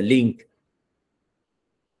submits the link,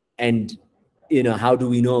 And how do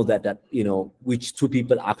we know that which two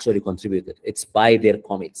people actually contributed? It's by their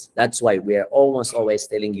commits. That's why we are almost always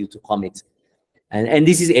telling you to commit. And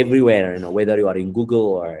this is everywhere, whether you are in Google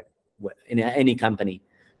or in any company,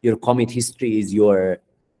 your commit history is your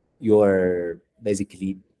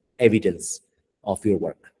basically evidence of your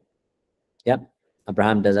work. Yeah.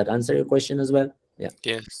 Abraham, does that answer your question as well? Yeah.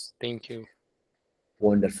 Yes, thank you.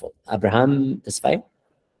 Wonderful. Abraham, that's fine.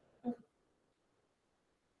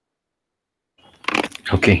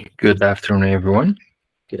 Okay, good afternoon, everyone.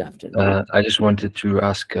 Good afternoon. I just wanted to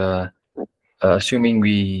ask, assuming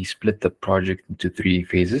we split the project into 3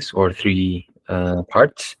 phases or 3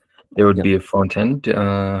 parts, there would be a front end,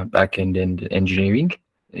 back end, and engineering.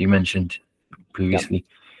 You mentioned previously.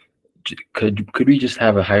 Could we just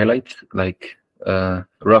have a highlight, like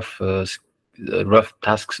rough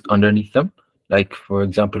tasks underneath them? Like, for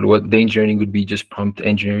example, what the engineering would be, just prompt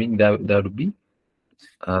engineering. That would be.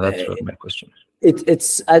 That's what my question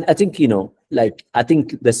is. I think I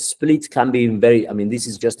think the split can be very, this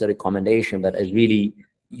is just a recommendation, but really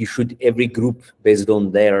every group based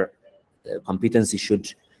on their competency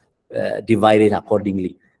should divide it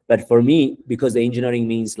accordingly. But for me, because the engineering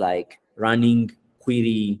means like running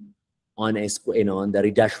query on on the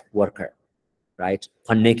Redash worker, right?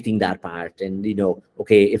 Connecting that part, and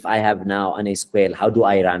okay, if I have now an SQL, how do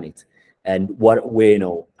I run it? And what way,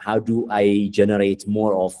 how do I generate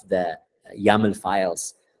more of the YAML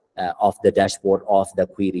files of the dashboard of the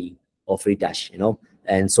query of Redash,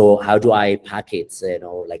 and so how do I pack it,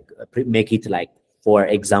 like make it like, for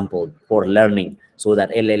example, for learning, so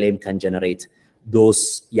that LLM can generate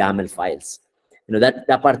those YAML files.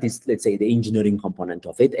 That part is, let's say, the engineering component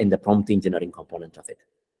of it and the prompt engineering component of it.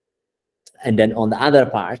 And then on the other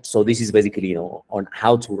part, so this is basically, on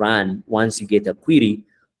how to run, once you get a query,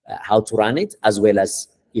 how to run it, as well as,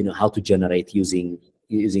 how to generate using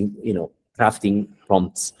crafting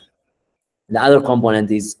prompts. The other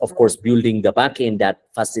component is, of course, building the backend that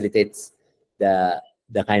facilitates the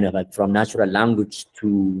kind of like from natural language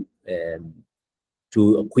to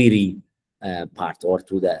a query part, or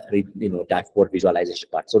to the dashboard visualization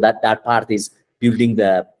part. So that part is building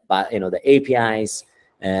the APIs,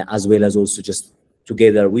 as well as also just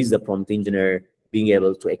together with the prompt engineer being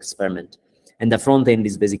able to experiment. And the front end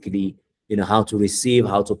is basically how to receive,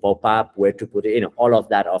 how to pop up, where to put it, all of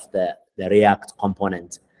that of the React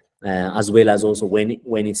component, as well as also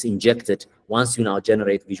when it's injected, once you now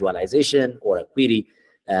generate visualization or a query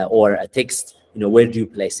or a text, where do you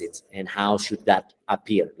place it and how should that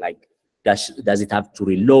appear? Like, does it have to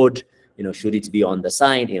reload? Should it be on the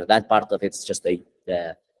side? That part of it's just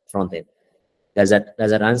the front end. Does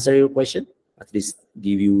that answer your question? At least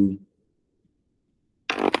give you.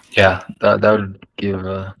 Yeah, that would give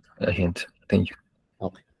a hint. Thank you.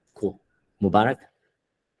 Okay, cool. Mubarak?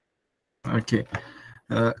 Okay.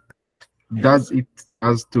 Does it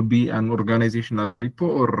has to be an organizational repo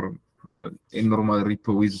or a normal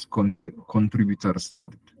repo with contributors?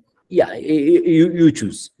 Yeah, you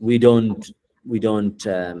choose. We don't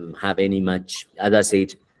have any much. As I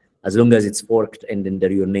said, as long as it's forked and under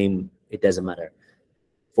your name, it doesn't matter.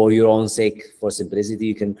 For your own sake, for simplicity,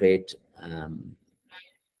 you can create,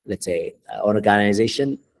 let's say, an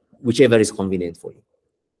organization, whichever is convenient for you.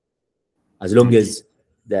 As long as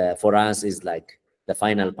for us is like the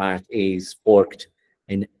final part is forked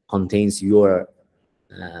and contains your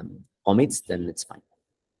commits, then it's fine.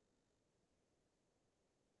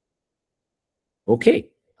 Okay,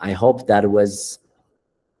 I hope that was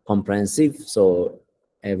comprehensive. So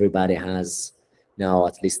everybody has now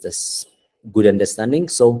at least a good understanding.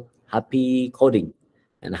 So happy coding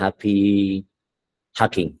and happy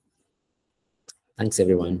hacking. Thanks,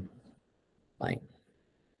 everyone. Bye.